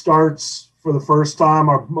chipping starts for the first time.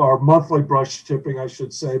 Our monthly brush chipping, I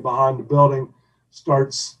should say, behind the building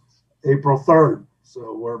starts April 3rd.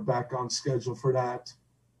 So we're back on schedule for that.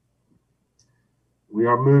 We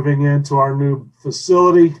are moving into our new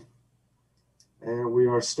facility, and we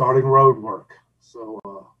are starting road work. So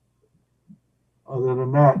other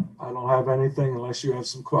than that, I don't have anything unless you have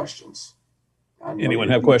some questions. Anyone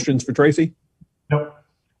have questions for Tracy? Nope.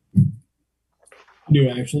 do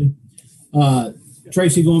actually.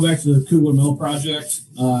 Tracy, going back to the Cootwood Mill project,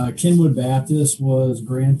 Kenwood Baptist was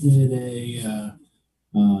granted an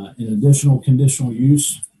additional conditional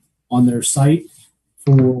use on their site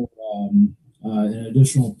for an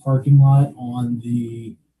additional parking lot on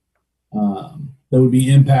the that would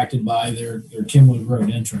be impacted by their Kenwood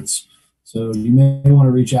Road entrance. So you may want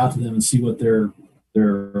to reach out to them and see what their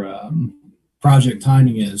project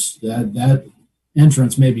timing is. That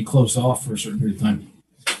entrance may be closed off for a certain period of time.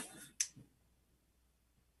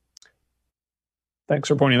 Thanks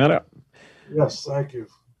for pointing that out. Yes, thank you.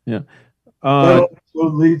 Yeah. That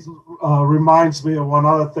also reminds me of one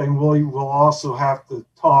other thing. We'll also have to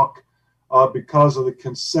talk because of the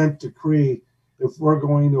consent decree. If we're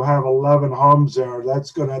going to have 11 homes there,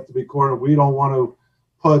 that's going to have to be coordinated. We don't want to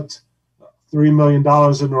put $3 million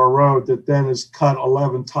into a road that then is cut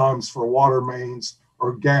 11 times for water mains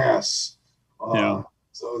or gas. Yeah.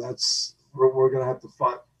 So we're going to have to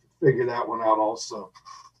figure that one out also.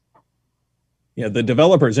 Yeah, the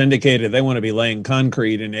developers indicated they want to be laying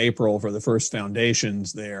concrete in April for the first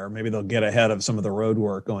foundations there. Maybe they'll get ahead of some of the road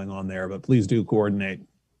work going on there, but please do coordinate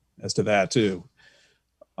as to that too.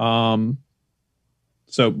 So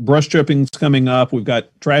brush chipping's coming up. We've got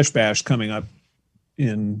Trash Bash coming up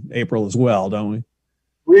in April as well, don't we?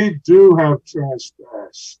 We do have Trash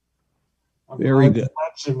Bash. Very good.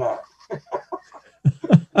 Mention that.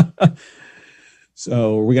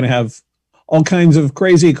 So we're going to have all kinds of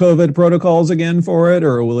crazy COVID protocols again for it,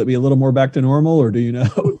 or will it be a little more back to normal, or do you know?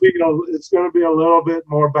 It's going to be a little bit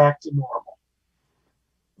more back to normal.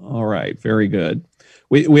 All right, very good.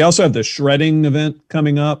 We also have the shredding event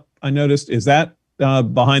coming up, I noticed. Is that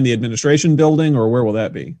behind the administration building, or where will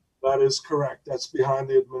that be? That is correct. That's behind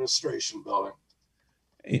the administration building.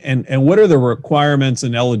 And what are the requirements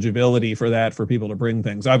and eligibility for that for people to bring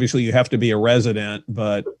things? Obviously, you have to be a resident,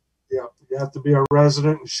 but... Yeah, you have to be a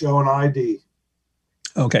resident and show an ID.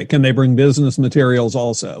 Okay, can they bring business materials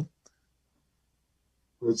also?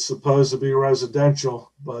 It's supposed to be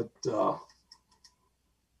residential, but how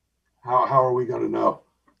are we going to know?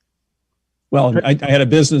 Well, I had a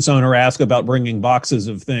business owner ask about bringing boxes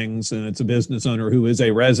of things, and it's a business owner who is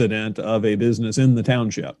a resident of a business in the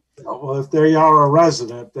township. Well, if they are a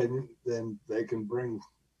resident, then they can bring.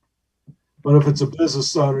 But if it's a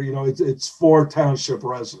business owner, it's for township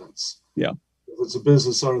residents. Yeah. If it's a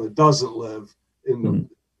business owner that doesn't live in the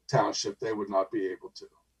township, they would not be able to.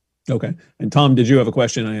 Okay. And Tom, did you have a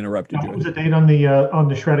question? I interrupted you. What was the date on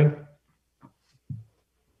the shredding?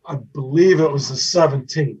 I believe it was the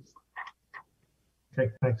 17th.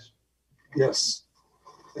 Okay, thanks. Yes,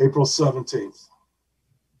 April 17th.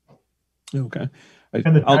 Okay. And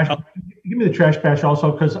give me the Trash Bash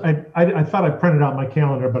also, because I thought I printed out my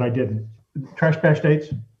calendar, but I didn't. Trash Bash dates?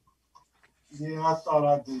 Yeah, I thought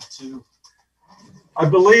I did too. I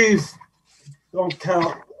believe, don't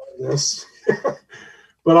count this,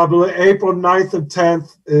 but I believe April 9th and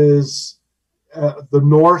 10th is the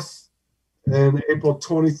north, and April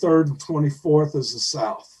 23rd and 24th is the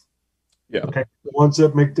south. Yeah. Okay. The one's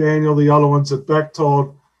at McDaniel, the other one's at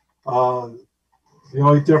Bechtold. The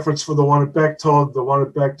only difference for the one at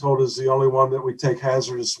Bechtold is the only one that we take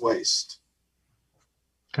hazardous waste.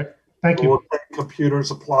 Okay, thank you. We'll take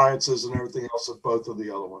computers, appliances, and everything else at both of the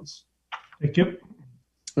other ones. Thank you.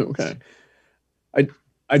 Okay. I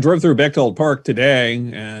drove through Bechtold Park today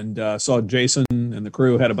and saw Jason and the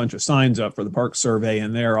crew had a bunch of signs up for the park survey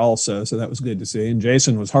in there also, so that was good to see. And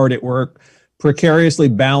Jason was hard at work, precariously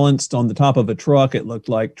balanced on the top of a truck, it looked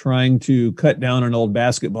like, trying to cut down an old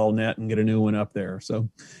basketball net and get a new one up there. So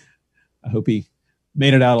I hope he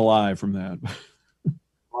made it out alive from that.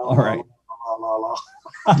 All right.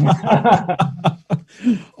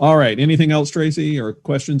 All right. Anything else, Tracy, or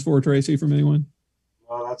questions for Tracy from anyone?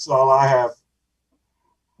 No, that's all I have.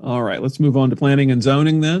 All right. Let's move on to planning and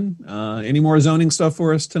zoning then. Any more zoning stuff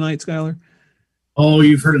for us tonight, Skylar? Oh,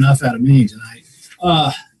 you've heard enough out of me tonight.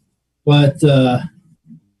 But I'm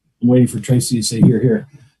waiting for Tracy to say here.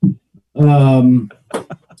 I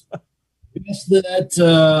guess that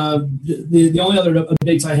the only other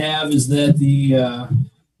updates I have is that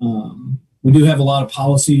we do have a lot of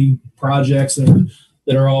policy projects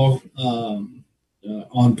that are all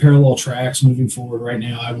on parallel tracks moving forward right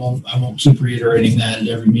now. I won't keep reiterating that at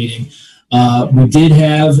every meeting. We did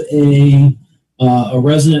have a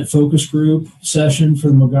resident focus group session for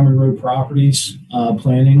the Montgomery Road Properties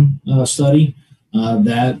planning study.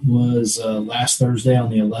 That was last Thursday on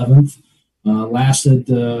the 11th. Lasted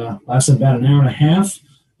about an hour and a half.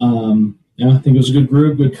 I think it was a good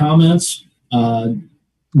group, good comments.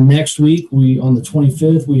 Next week, on the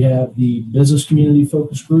 25th, we have the business community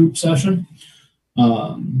focus group session.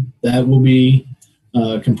 That will be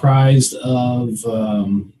comprised of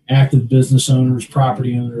active business owners,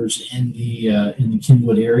 property owners in the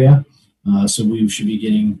Kenwood area. So we should be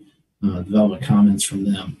getting development comments from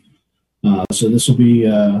them. So this will be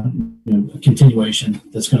a continuation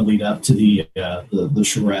that's going to lead up to the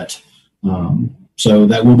charrette. So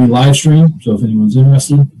that will be live streamed. So if anyone's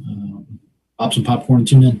interested, pop some popcorn and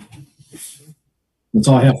tune in. That's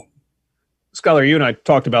all I have. Skylar, you and I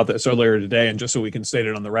talked about this earlier today, and just so we can state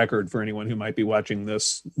it on the record for anyone who might be watching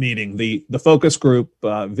this meeting, the focus group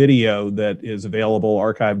video that is available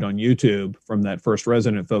archived on YouTube from that first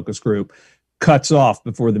resident focus group cuts off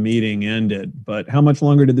before the meeting ended. But how much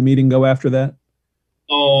longer did the meeting go after that?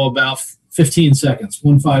 Oh, about 15 seconds,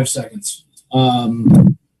 15 seconds.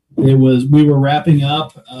 We were wrapping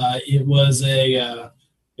up. It was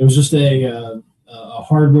just a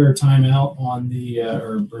hardware timeout on the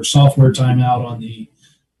or software timeout on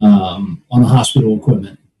the hospital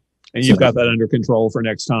equipment. And you've got that under control for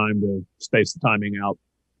next time to space the timing out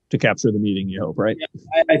to capture the meeting, you hope, right?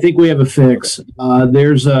 I think we have a fix.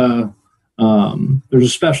 There's a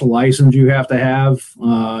special license you have to have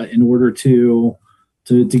in order to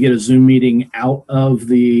get a Zoom meeting out of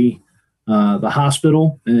the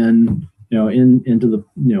hospital and into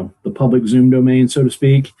the public Zoom domain, so to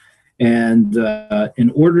speak. And in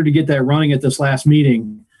order to get that running at this last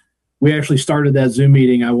meeting, we actually started that Zoom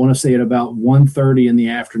meeting, I want to say at about 1:30 in the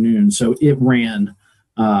afternoon. So it ran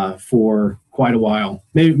for quite a while,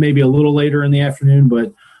 maybe a little later in the afternoon,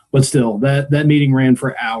 but still that meeting ran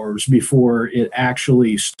for hours before it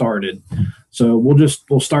actually started. So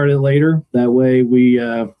we'll start it later. That way we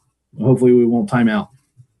hopefully we won't time out.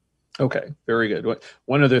 Okay, very good.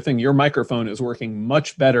 One other thing, your microphone is working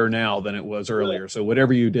much better now than it was earlier. So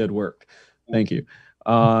whatever you did worked. Thank you.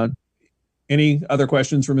 Any other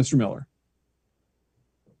questions for Mr. Miller?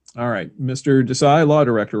 All right, Mr. Desai, Law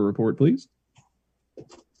Director report, please.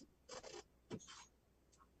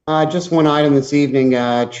 Just one item this evening,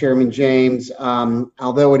 Chairman James.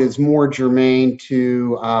 Although it is more germane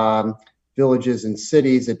to villages and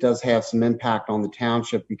cities, it does have some impact on the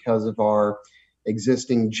township because of our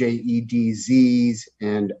existing JEDZs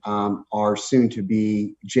and our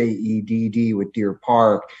soon-to-be JEDD with Deer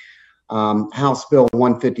Park. House Bill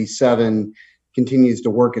 157 continues to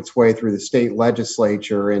work its way through the state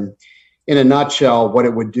legislature, and in a nutshell, what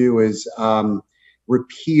it would do is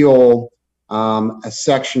repeal a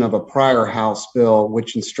section of a prior House bill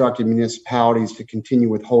which instructed municipalities to continue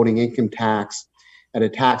withholding income tax at a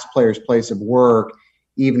taxpayer's place of work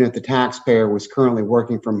even if the taxpayer was currently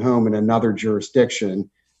working from home in another jurisdiction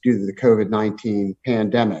due to the COVID-19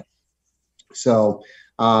 pandemic. So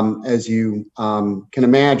as you can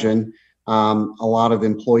imagine, a lot of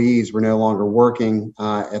employees were no longer working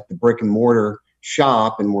at the brick and mortar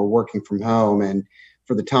shop and were working from home. And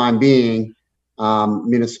for the time being,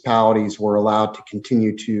 municipalities were allowed to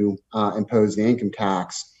continue to impose the income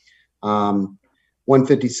tax.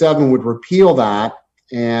 157 would repeal that,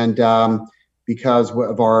 and because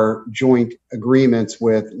of our joint agreements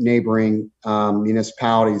with neighboring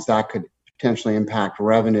municipalities, that could potentially impact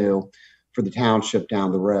revenue for the township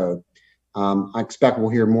down the road. I expect we'll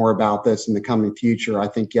hear more about this in the coming future. I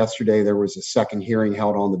think yesterday there was a second hearing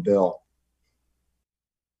held on the bill.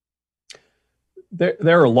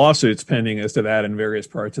 There are lawsuits pending as to that in various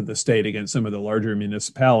parts of the state against some of the larger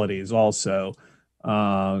municipalities also,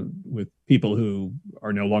 with people who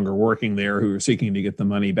are no longer working there who are seeking to get the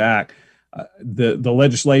money back. The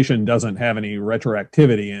legislation doesn't have any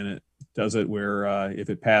retroactivity in it, does it, where if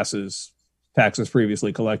it passes, taxes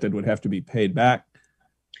previously collected would have to be paid back?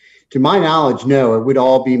 To my knowledge, no, it would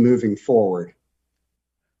all be moving forward.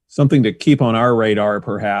 Something to keep on our radar,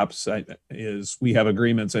 perhaps, is we have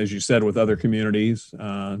agreements, as you said, with other communities,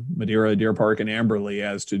 Madeira, Deer Park, and Amberley,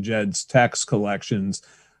 as to JED's tax collections.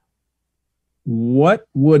 What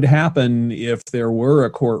would happen if there were a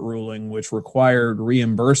court ruling which required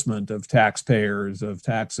reimbursement of taxpayers of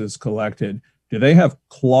taxes collected? Do they have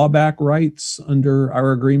clawback rights under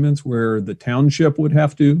our agreements where the township would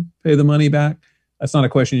have to pay the money back? That's not a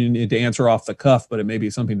question you need to answer off the cuff, but it may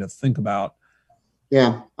be something to think about.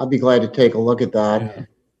 Yeah, I'd be glad to take a look at that. Yeah.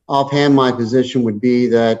 Offhand, my position would be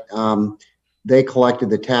that they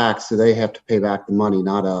collected the tax, so they have to pay back the money,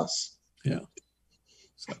 not us. Yeah.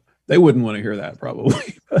 So they wouldn't want to hear that,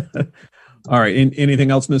 probably. All right.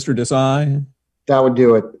 Anything else, Mr. Desai? That would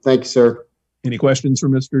do it. Thank you, sir. Any questions for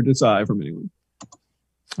Mr. Desai from anyone?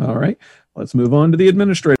 All right. Let's move on to the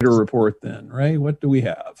administrator report then. Ray, what do we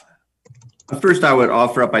have? First, I would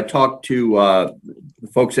offer up, I talked to the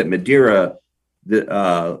folks at Madeira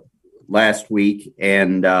last week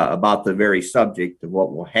and about the very subject of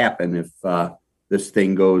what will happen if this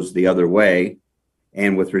thing goes the other way.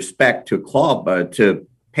 And with respect to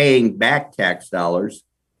paying back tax dollars,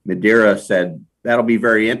 Madeira said, that'll be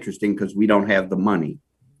very interesting because we don't have the money.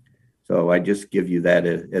 So I just give you that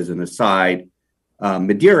as an aside.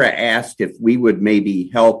 Madeira asked if we would maybe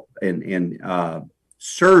help and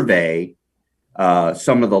survey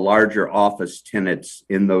some of the larger office tenants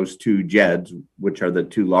in those two JEDs, which are the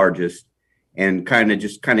two largest, and kind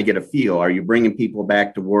of get a feel. Are you bringing people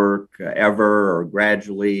back to work ever or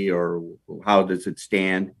gradually, or how does it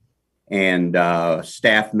stand? And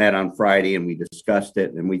staff met on Friday and we discussed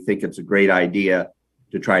it, and we think it's a great idea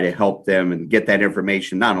to try to help them and get that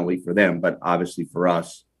information, not only for them, but obviously for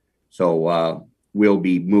us. So we'll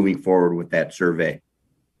be moving forward with that survey.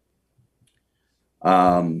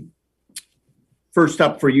 First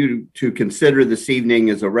up for you to consider this evening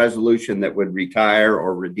is a resolution that would retire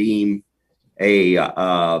or redeem a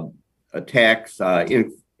tax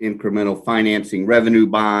incremental financing revenue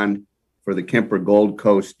bond for the Kemper Gold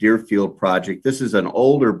Coast Deerfield project. This is an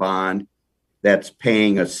older bond that's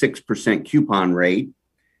paying a 6% coupon rate.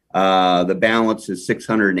 The balance is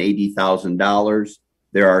 $680,000.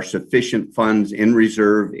 There are sufficient funds in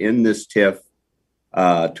reserve in this TIF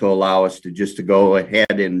to allow us to go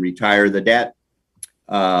ahead and retire the debt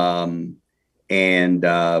and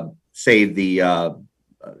save the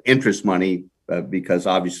interest money because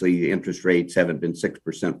obviously the interest rates haven't been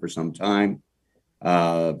 6% for some time.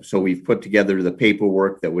 So we've put together the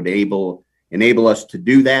paperwork that would enable us to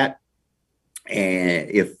do that. And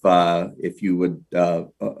if you would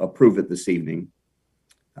approve it this evening.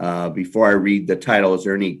 Before I read the title, is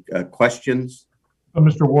there any questions?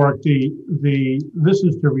 Mr. Warwick, this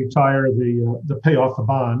is to retire the pay off the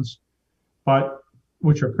bonds, but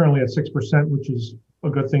which are currently at 6%, which is a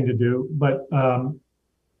good thing to do. But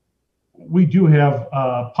we do have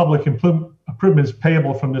public improvements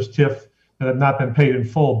payable from this TIF that have not been paid in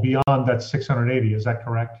full beyond that 680. Is that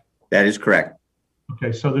correct? That is correct.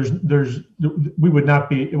 Okay, so it would not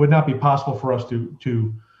be possible for us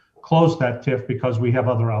to close that TIF because we have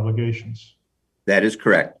other obligations. That is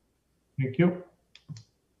correct. Thank you.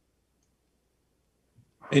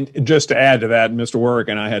 And just to add to that, Mr. Warwick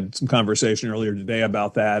and I had some conversation earlier today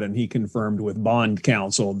about that, and he confirmed with bond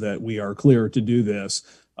counsel that we are clear to do this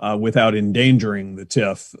without endangering the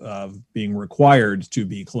TIF of being required to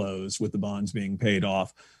be closed with the bonds being paid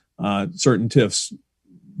off. Certain TIFs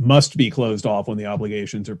must be closed off when the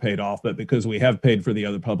obligations are paid off, but because we have paid for the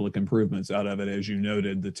other public improvements out of it, as you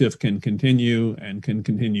noted, the TIF can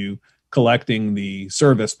continue collecting the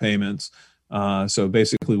service payments. So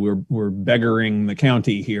basically we're beggaring the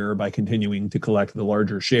county here by continuing to collect the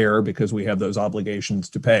larger share because we have those obligations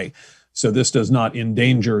to pay. So this does not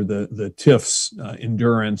endanger the TIF's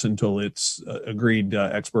endurance until its agreed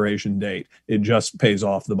expiration date. It just pays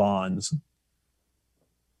off the bonds.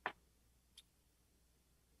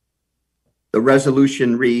 The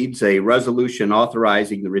resolution reads, a resolution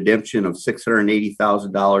authorizing the redemption of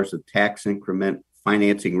 $680,000 of tax increment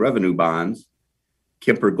financing revenue bonds,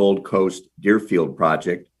 Kemper Gold Coast Deerfield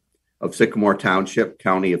project of Sycamore Township,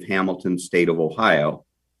 County of Hamilton, State of Ohio,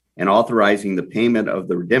 and authorizing the payment of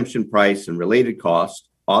the redemption price and related costs,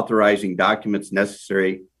 authorizing documents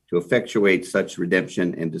necessary to effectuate such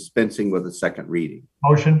redemption, and dispensing with a second reading.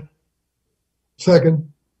 Motion.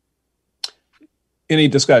 Second. Any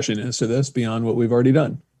discussion as to this beyond what we've already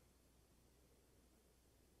done?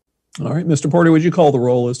 All right, Mr. Porter, would you call the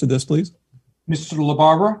roll as to this, please? Mr.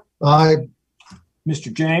 LaBarbera? Aye.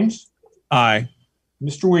 Mr. James? Aye.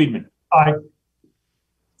 Mr. Weedman? Aye.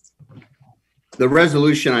 The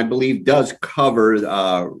resolution, I believe, does cover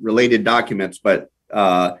related documents, but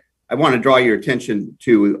I want to draw your attention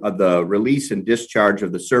to the release and discharge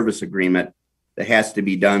of the service agreement that has to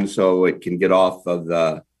be done so it can get off of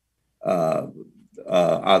the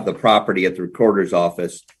property at the recorder's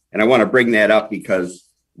office. And I want to bring that up because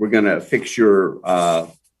we're going to affix your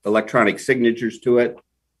electronic signatures to it.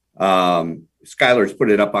 Skylar's put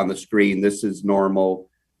it up on the screen. This is normal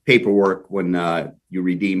paperwork when you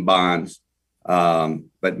redeem bonds.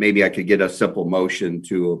 But maybe I could get a simple motion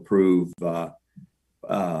to approve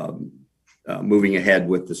moving ahead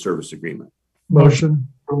with the service agreement. Motion.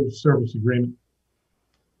 Service agreement.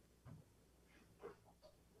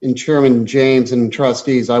 And Chairman James and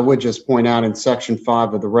trustees, I would just point out in section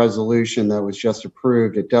 5 of the resolution that was just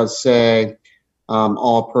approved, it does say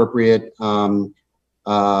all appropriate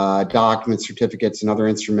documents, certificates, and other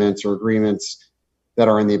instruments or agreements that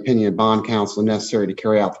are in the opinion of bond counsel necessary to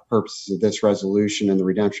carry out the purposes of this resolution and the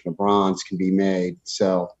redemption of bonds can be made.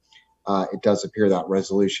 So it does appear that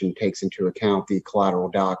resolution takes into account the collateral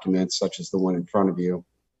documents such as the one in front of you.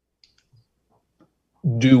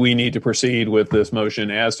 do we need to proceed with this motion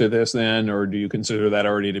as to this then, or do you consider that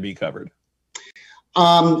already to be covered?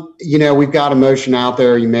 We've got a motion out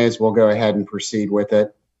there. You may as well go ahead and proceed with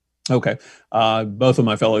it. Okay. Both of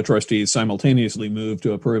my fellow trustees simultaneously moved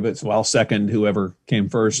to approve it, so I'll second whoever came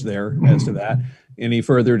first there as to that. Any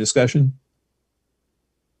further discussion?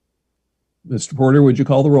 Mr. Porter, would you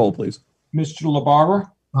call the roll, please? Mr. LaBarber,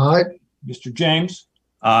 Aye. Mr. James,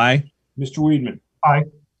 Aye. Mr. Weedman.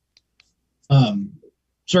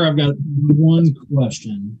 Sir, I've got one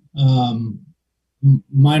question.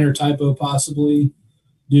 Minor typo possibly.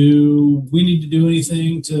 Do we need to do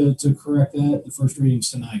anything to correct that? The first reading's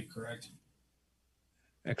tonight, correct?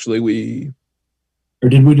 Actually, Or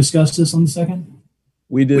did we discuss this on the second?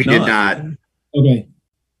 we did We not. did not. Okay.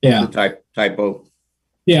 Yeah. The typo.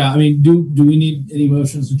 Yeah. I mean, do we need any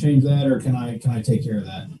motions to change that, or can I take care of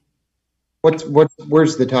that?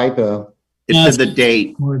 Where's the typo? It's in the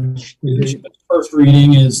date. First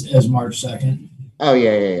reading is March 2nd. Oh,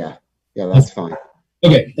 yeah. Yeah, that's fine.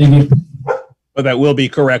 Okay. Thank you. But that will be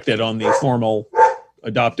corrected on the formal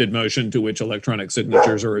adopted motion to which electronic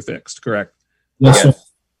signatures are affixed, correct? Yes, sir.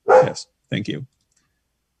 Yes. Thank you.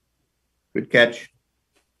 Good catch.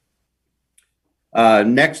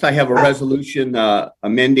 Next, I have a resolution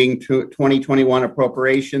amending 2021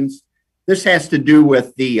 appropriations. This has to do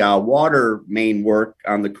with the water main work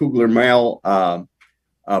on the Kugler Mill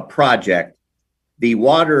project. The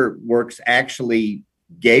water works actually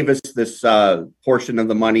gave us this portion of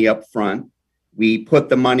the money up front. We put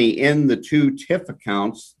the money in the two TIF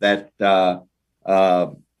accounts that you're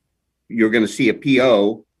going to see a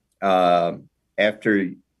PO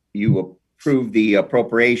after you approve the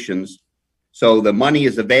appropriations. So the money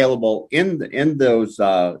is available in those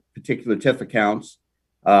particular TIF accounts,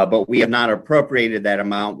 but we have not appropriated that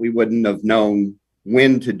amount. We wouldn't have known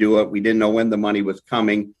when to do it. We didn't know when the money was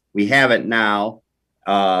coming. We have it now.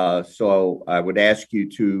 So I would ask you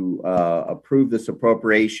to approve this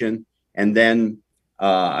appropriation, and then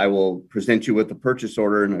I will present you with the purchase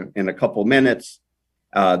order in a couple minutes.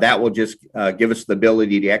 That will just give us the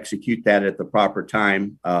ability to execute that at the proper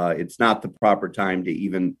time. It's not the proper time to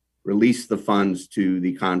even release the funds to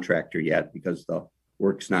the contractor yet because the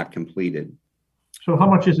work's not completed. So how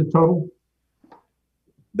much is it total?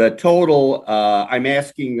 The total, I'm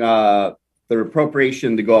asking the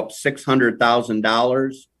appropriation to go up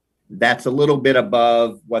 $600,000. That's a little bit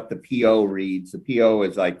above what the PO reads. The PO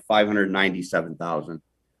is like $597,000.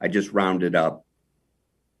 I just rounded up.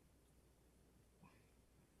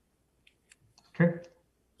 Okay.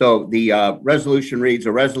 So the resolution reads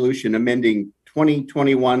a resolution amending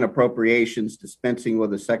 2021 appropriations, dispensing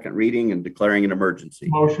with a second reading and declaring an emergency.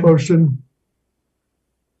 Motion.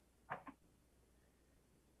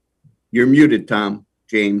 You're muted, Tom.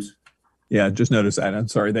 James. Yeah, just noticed that. I'm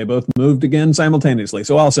sorry. They both moved again simultaneously.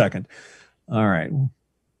 So I'll second. All right. We'll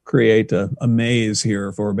create a maze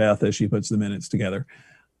here for Beth as she puts the minutes together.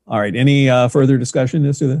 All right. Any further discussion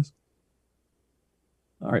as to this?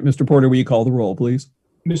 All right. Mr. Porter, will you call the roll, please?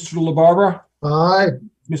 Mr. LaBarber, Aye.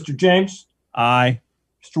 Mr. James, Aye.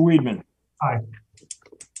 Mr. Weedman.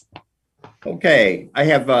 Okay. I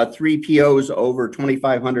have three POs over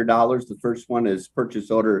 $2,500. The first one is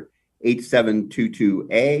purchase order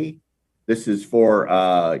 8722A. This is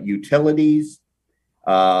for utilities.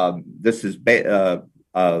 This is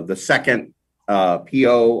the second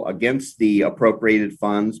PO against the appropriated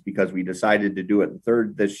funds because we decided to do it in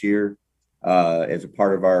third this year as a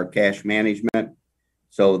part of our cash management.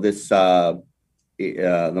 So this the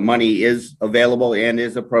money is available and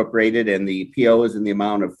is appropriated, and the PO is in the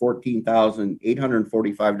amount of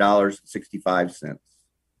 $14,845.65.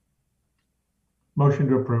 Motion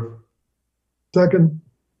to approve. Second.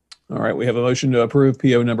 All right. We have a motion to approve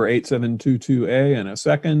PO number 8722A and a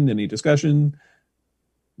second. Any discussion?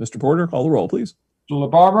 Mr. Porter, call the roll, please. Mr.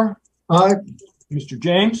 LaBarber, Aye. Mr.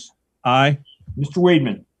 James, Aye. Mr.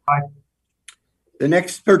 Weedman. The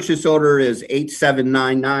next purchase order is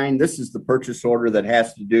 8799. This is the purchase order that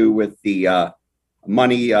has to do with the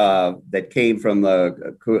money that came from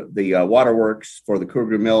the waterworks for the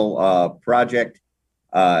Kruger Mill project.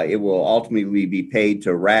 It will ultimately be paid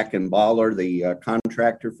to Rack and Baller, the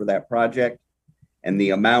contractor for that project. And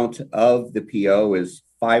the amount of the PO is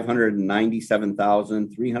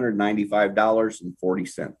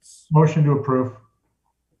 $597,395.40. Motion to approve.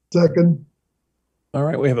 Second. All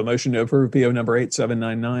right. We have a motion to approve PO number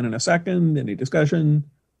 8799 and a second. Any discussion?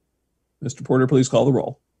 Mr. Porter, please call the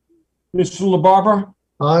roll. Mr. LaBarber,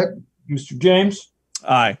 Aye. Mr. James,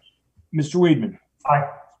 Aye. Mr. Weedman.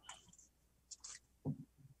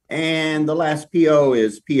 And the last PO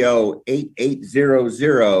is PO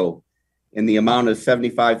 8800. in the amount of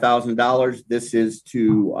 $75,000. This is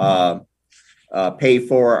to pay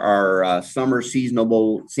for our summer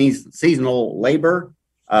seasonal labor.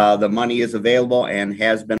 The money is available and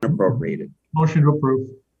has been appropriated. Motion to approve.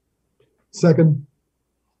 Second.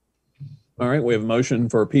 All right, we have a motion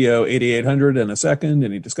for PO 8800 and a second.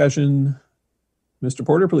 Any discussion? Mr.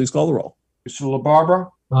 Porter, please call the roll. Mr. LaBarbera,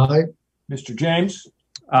 Aye. Mr. James,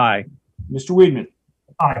 Aye. Mr. Weedman.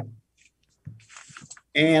 Aye.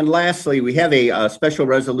 And lastly, we have a special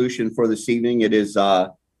resolution for this evening. It is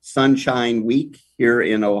Sunshine Week here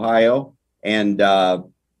in Ohio. And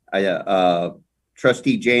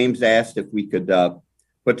Trustee James asked if we could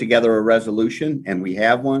put together a resolution, and we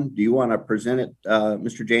have one. Do you want to present it,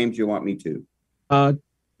 Mr. James? You want me to? I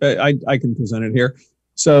can present it here.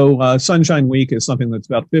 So Sunshine Week is something that's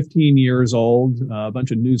about 15 years old. A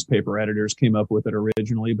bunch of newspaper editors came up with it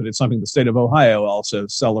originally, but it's something the state of Ohio also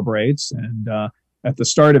celebrates. And at the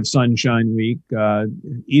start of Sunshine Week,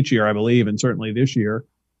 each year, I believe, and certainly this year,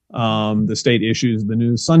 the state issues the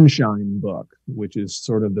new Sunshine Book, which is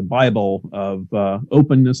sort of the Bible of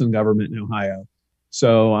openness in government in Ohio.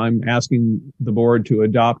 So I'm asking the board to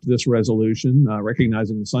adopt this resolution,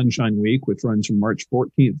 recognizing the Sunshine Week, which runs from March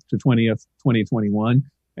 14th to 20th, 2021.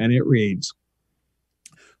 And it reads,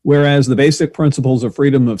 whereas the basic principles of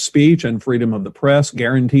freedom of speech and freedom of the press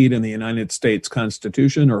guaranteed in the United States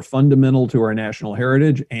Constitution are fundamental to our national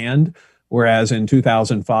heritage, and whereas in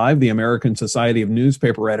 2005, the American Society of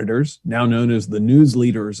Newspaper Editors, now known as the News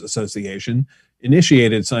Leaders Association,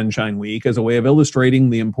 initiated Sunshine Week as a way of illustrating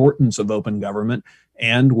the importance of open government,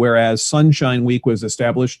 and whereas Sunshine Week was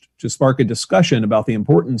established to spark a discussion about the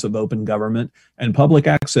importance of open government and public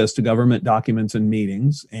access to government documents and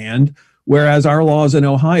meetings, and whereas our laws in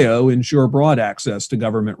Ohio ensure broad access to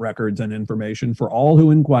government records and information for all who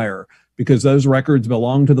inquire, because those records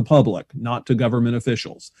belong to the public, not to government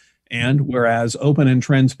officials. And whereas open and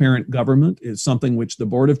transparent government is something which the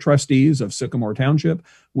Board of Trustees of Sycamore Township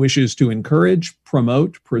wishes to encourage,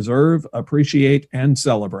 promote, preserve, appreciate, and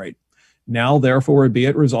celebrate. Now, therefore, be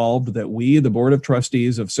it resolved that we, the Board of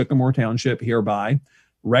Trustees of Sycamore Township, hereby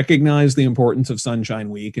recognize the importance of Sunshine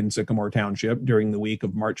Week in Sycamore Township during the week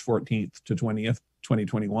of March 14th to 20th,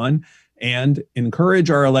 2021, and encourage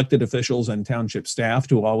our elected officials and township staff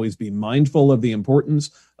to always be mindful of the importance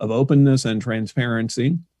of openness and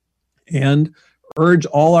transparency, and urge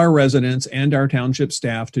all our residents and our township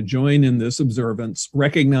staff to join in this observance,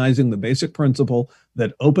 recognizing the basic principle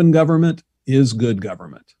that open government is good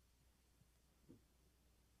government.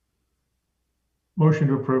 Motion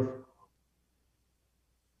to approve.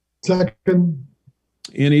 Second.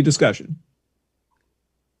 Any discussion?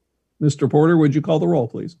 Mr. Porter, would you call the roll,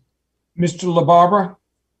 please? Mr. LaBarbera,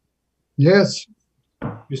 Yes.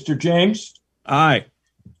 Mr. James, Aye.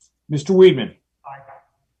 Mr. Weedman.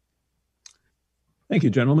 Thank you,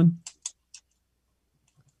 gentlemen.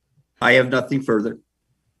 I have nothing further.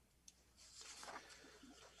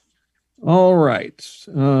 All right.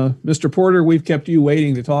 Mr. Porter, we've kept you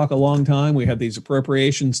waiting to talk a long time. We had these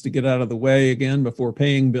appropriations to get out of the way again before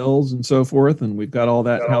paying bills and so forth, and we've got all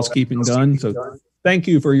that housekeeping done. So thank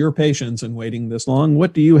you for your patience in waiting this long.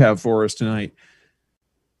 What do you have for us tonight?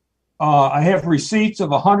 I have receipts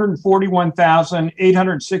of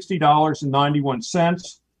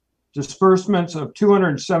 $141,860.91, disbursements of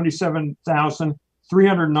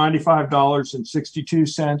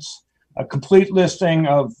 $277,395.62. A complete listing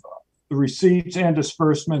of the receipts and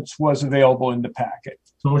disbursements was available in the packet.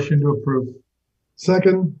 Motion to approve.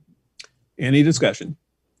 Second. Any discussion?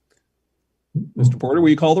 Mr. Porter, will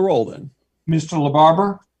you call the roll then? Mr.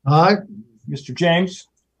 LaBarbera, Aye. Mr. James,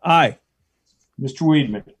 Aye. Mr.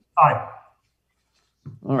 Weedman. Aye.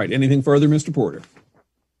 All right. Anything further, Mr. Porter?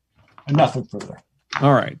 Nothing further.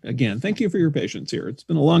 All right. Again, thank you for your patience here. It's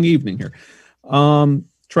been a long evening here.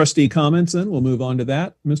 Trustee comments, then we'll move on to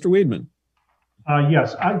that. Mr. Weedman.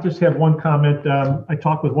 Yes, I just have one comment. I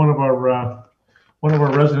talked with one of our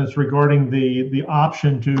residents regarding the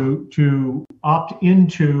option to opt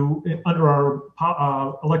into, under our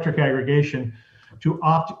electric aggregation, to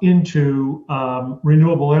opt into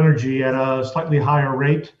renewable energy at a slightly higher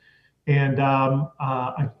rate. And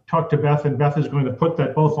I talked to Beth, and Beth is going to put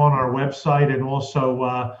that both on our website, and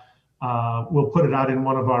also we'll put it out in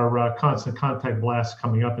one of our constant contact blasts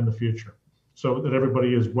coming up in the future, so that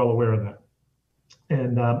everybody is well aware of that.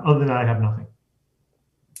 And other than that, I have nothing.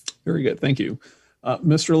 Very good. Thank you.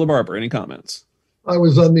 Mr. LaBarbera, any comments? I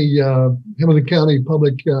was on the Hamilton County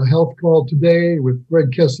Public Health call today with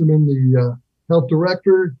Greg Kesselman, the health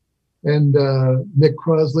director, and Nick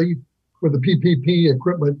Crosley for the PPP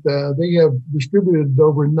equipment. They have distributed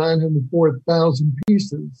over 904,000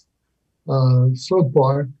 pieces so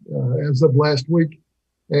far as of last week.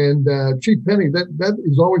 And Chief Penny, that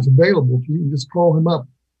is always available. You can just call him up,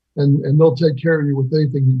 and they'll take care of you with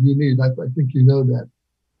anything you need. I think you know that.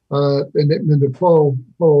 And then to follow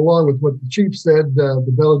along with what the chief said, to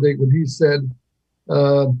validate what he said,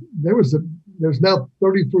 there's now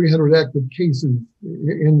 3,300 active cases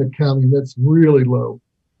in the county. That's really low.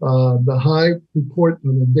 The high report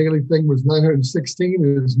on the daily thing was 916.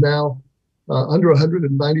 It is now under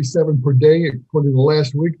 197 per day, according to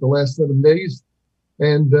last week, the last 7 days.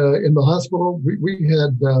 And in the hospital, we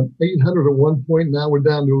had 800 at one point. Now we're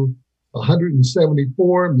down to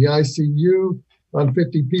 174 in the ICU, on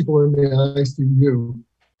 50 people in the ICU.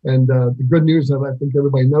 And the good news, and I think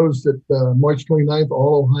everybody knows that March 29th,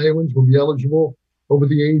 all Ohioans will be eligible over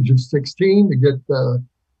the age of 16 to get the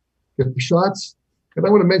shots. And I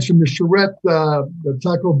want to mention the charrette, the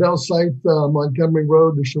Taco Bell site, Montgomery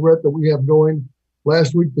Road, the charrette that we have going.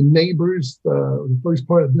 Last week, the neighbors, the first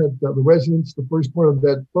part of that, the residents, the first part of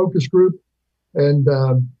that focus group. And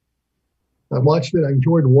I watched it. I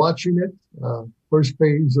enjoyed watching it. First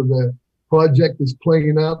phase of the project is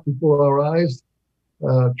playing out before our eyes.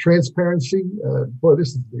 Transparency, boy, this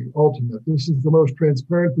is the ultimate. This is the most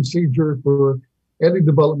transparent procedure for any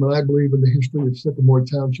development, I believe, in the history of Sycamore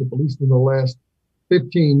Township, at least in the last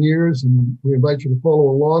 15 years. And we invite you to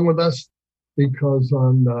follow along with us, because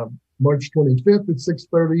on March 25th at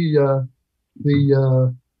 6:30,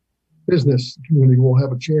 the business community will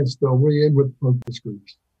have a chance to weigh in with focus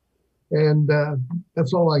groups. And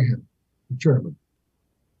that's all I have, Chairman.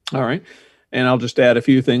 All right. And I'll just add a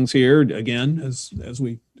few things here. Again, as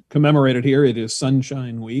we commemorate it here, it is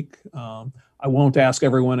Sunshine Week. I won't ask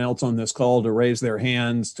everyone else on this call to raise their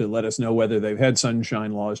hands to let us know whether they've had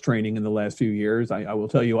sunshine laws training in the last few years. I will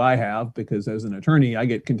tell you I have, because as an attorney, I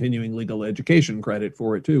get continuing legal education credit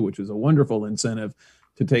for it too, which is a wonderful incentive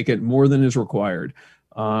to take it more than is required.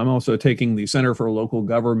 I'm also taking the Center for Local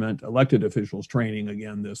Government elected officials training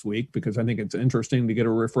again this week, because I think it's interesting to get a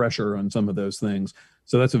refresher on some of those things.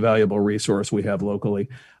 So that's a valuable resource we have locally.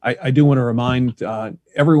 I do want to remind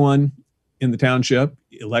everyone in the township,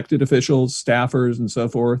 elected officials, staffers, and so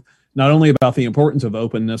forth, not only about the importance of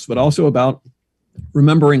openness, but also about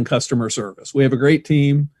remembering customer service. We have a great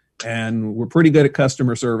team, and we're pretty good at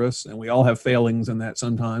customer service, and we all have failings in that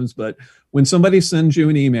sometimes. But when somebody sends you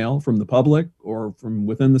an email from the public or from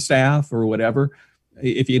within the staff or whatever,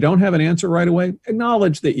 if you don't have an answer right away,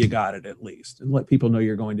 acknowledge that you got it at least, and let people know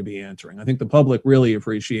you're going to be answering. I think the public really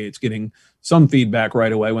appreciates getting some feedback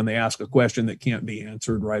right away when they ask a question that can't be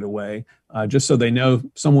answered right away, just so they know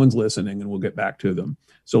someone's listening and we'll get back to them.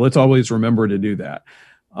 So let's always remember to do that.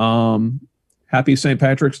 Happy St.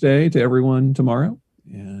 Patrick's Day to everyone tomorrow.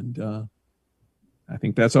 And I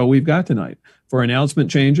think that's all we've got tonight. For announcement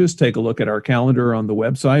changes, take a look at our calendar on the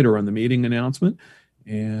website or on the meeting announcement.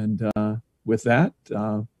 And with that,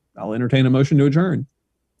 I'll entertain a motion to adjourn.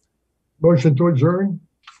 Motion to adjourn.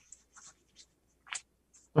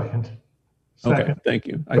 Second. Okay, thank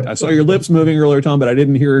you. I saw your lips moving earlier, Tom, but I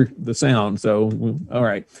didn't hear the sound. So, all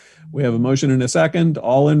right. We have a motion and a second.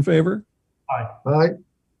 All in favor? Aye. Aye.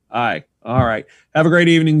 Aye. All right. Have a great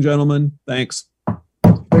evening, gentlemen. Thanks.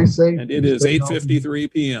 Stay safe. And it is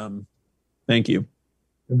 8:53 p.m. Thank you.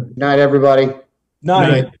 Good night, everybody.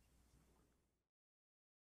 Night.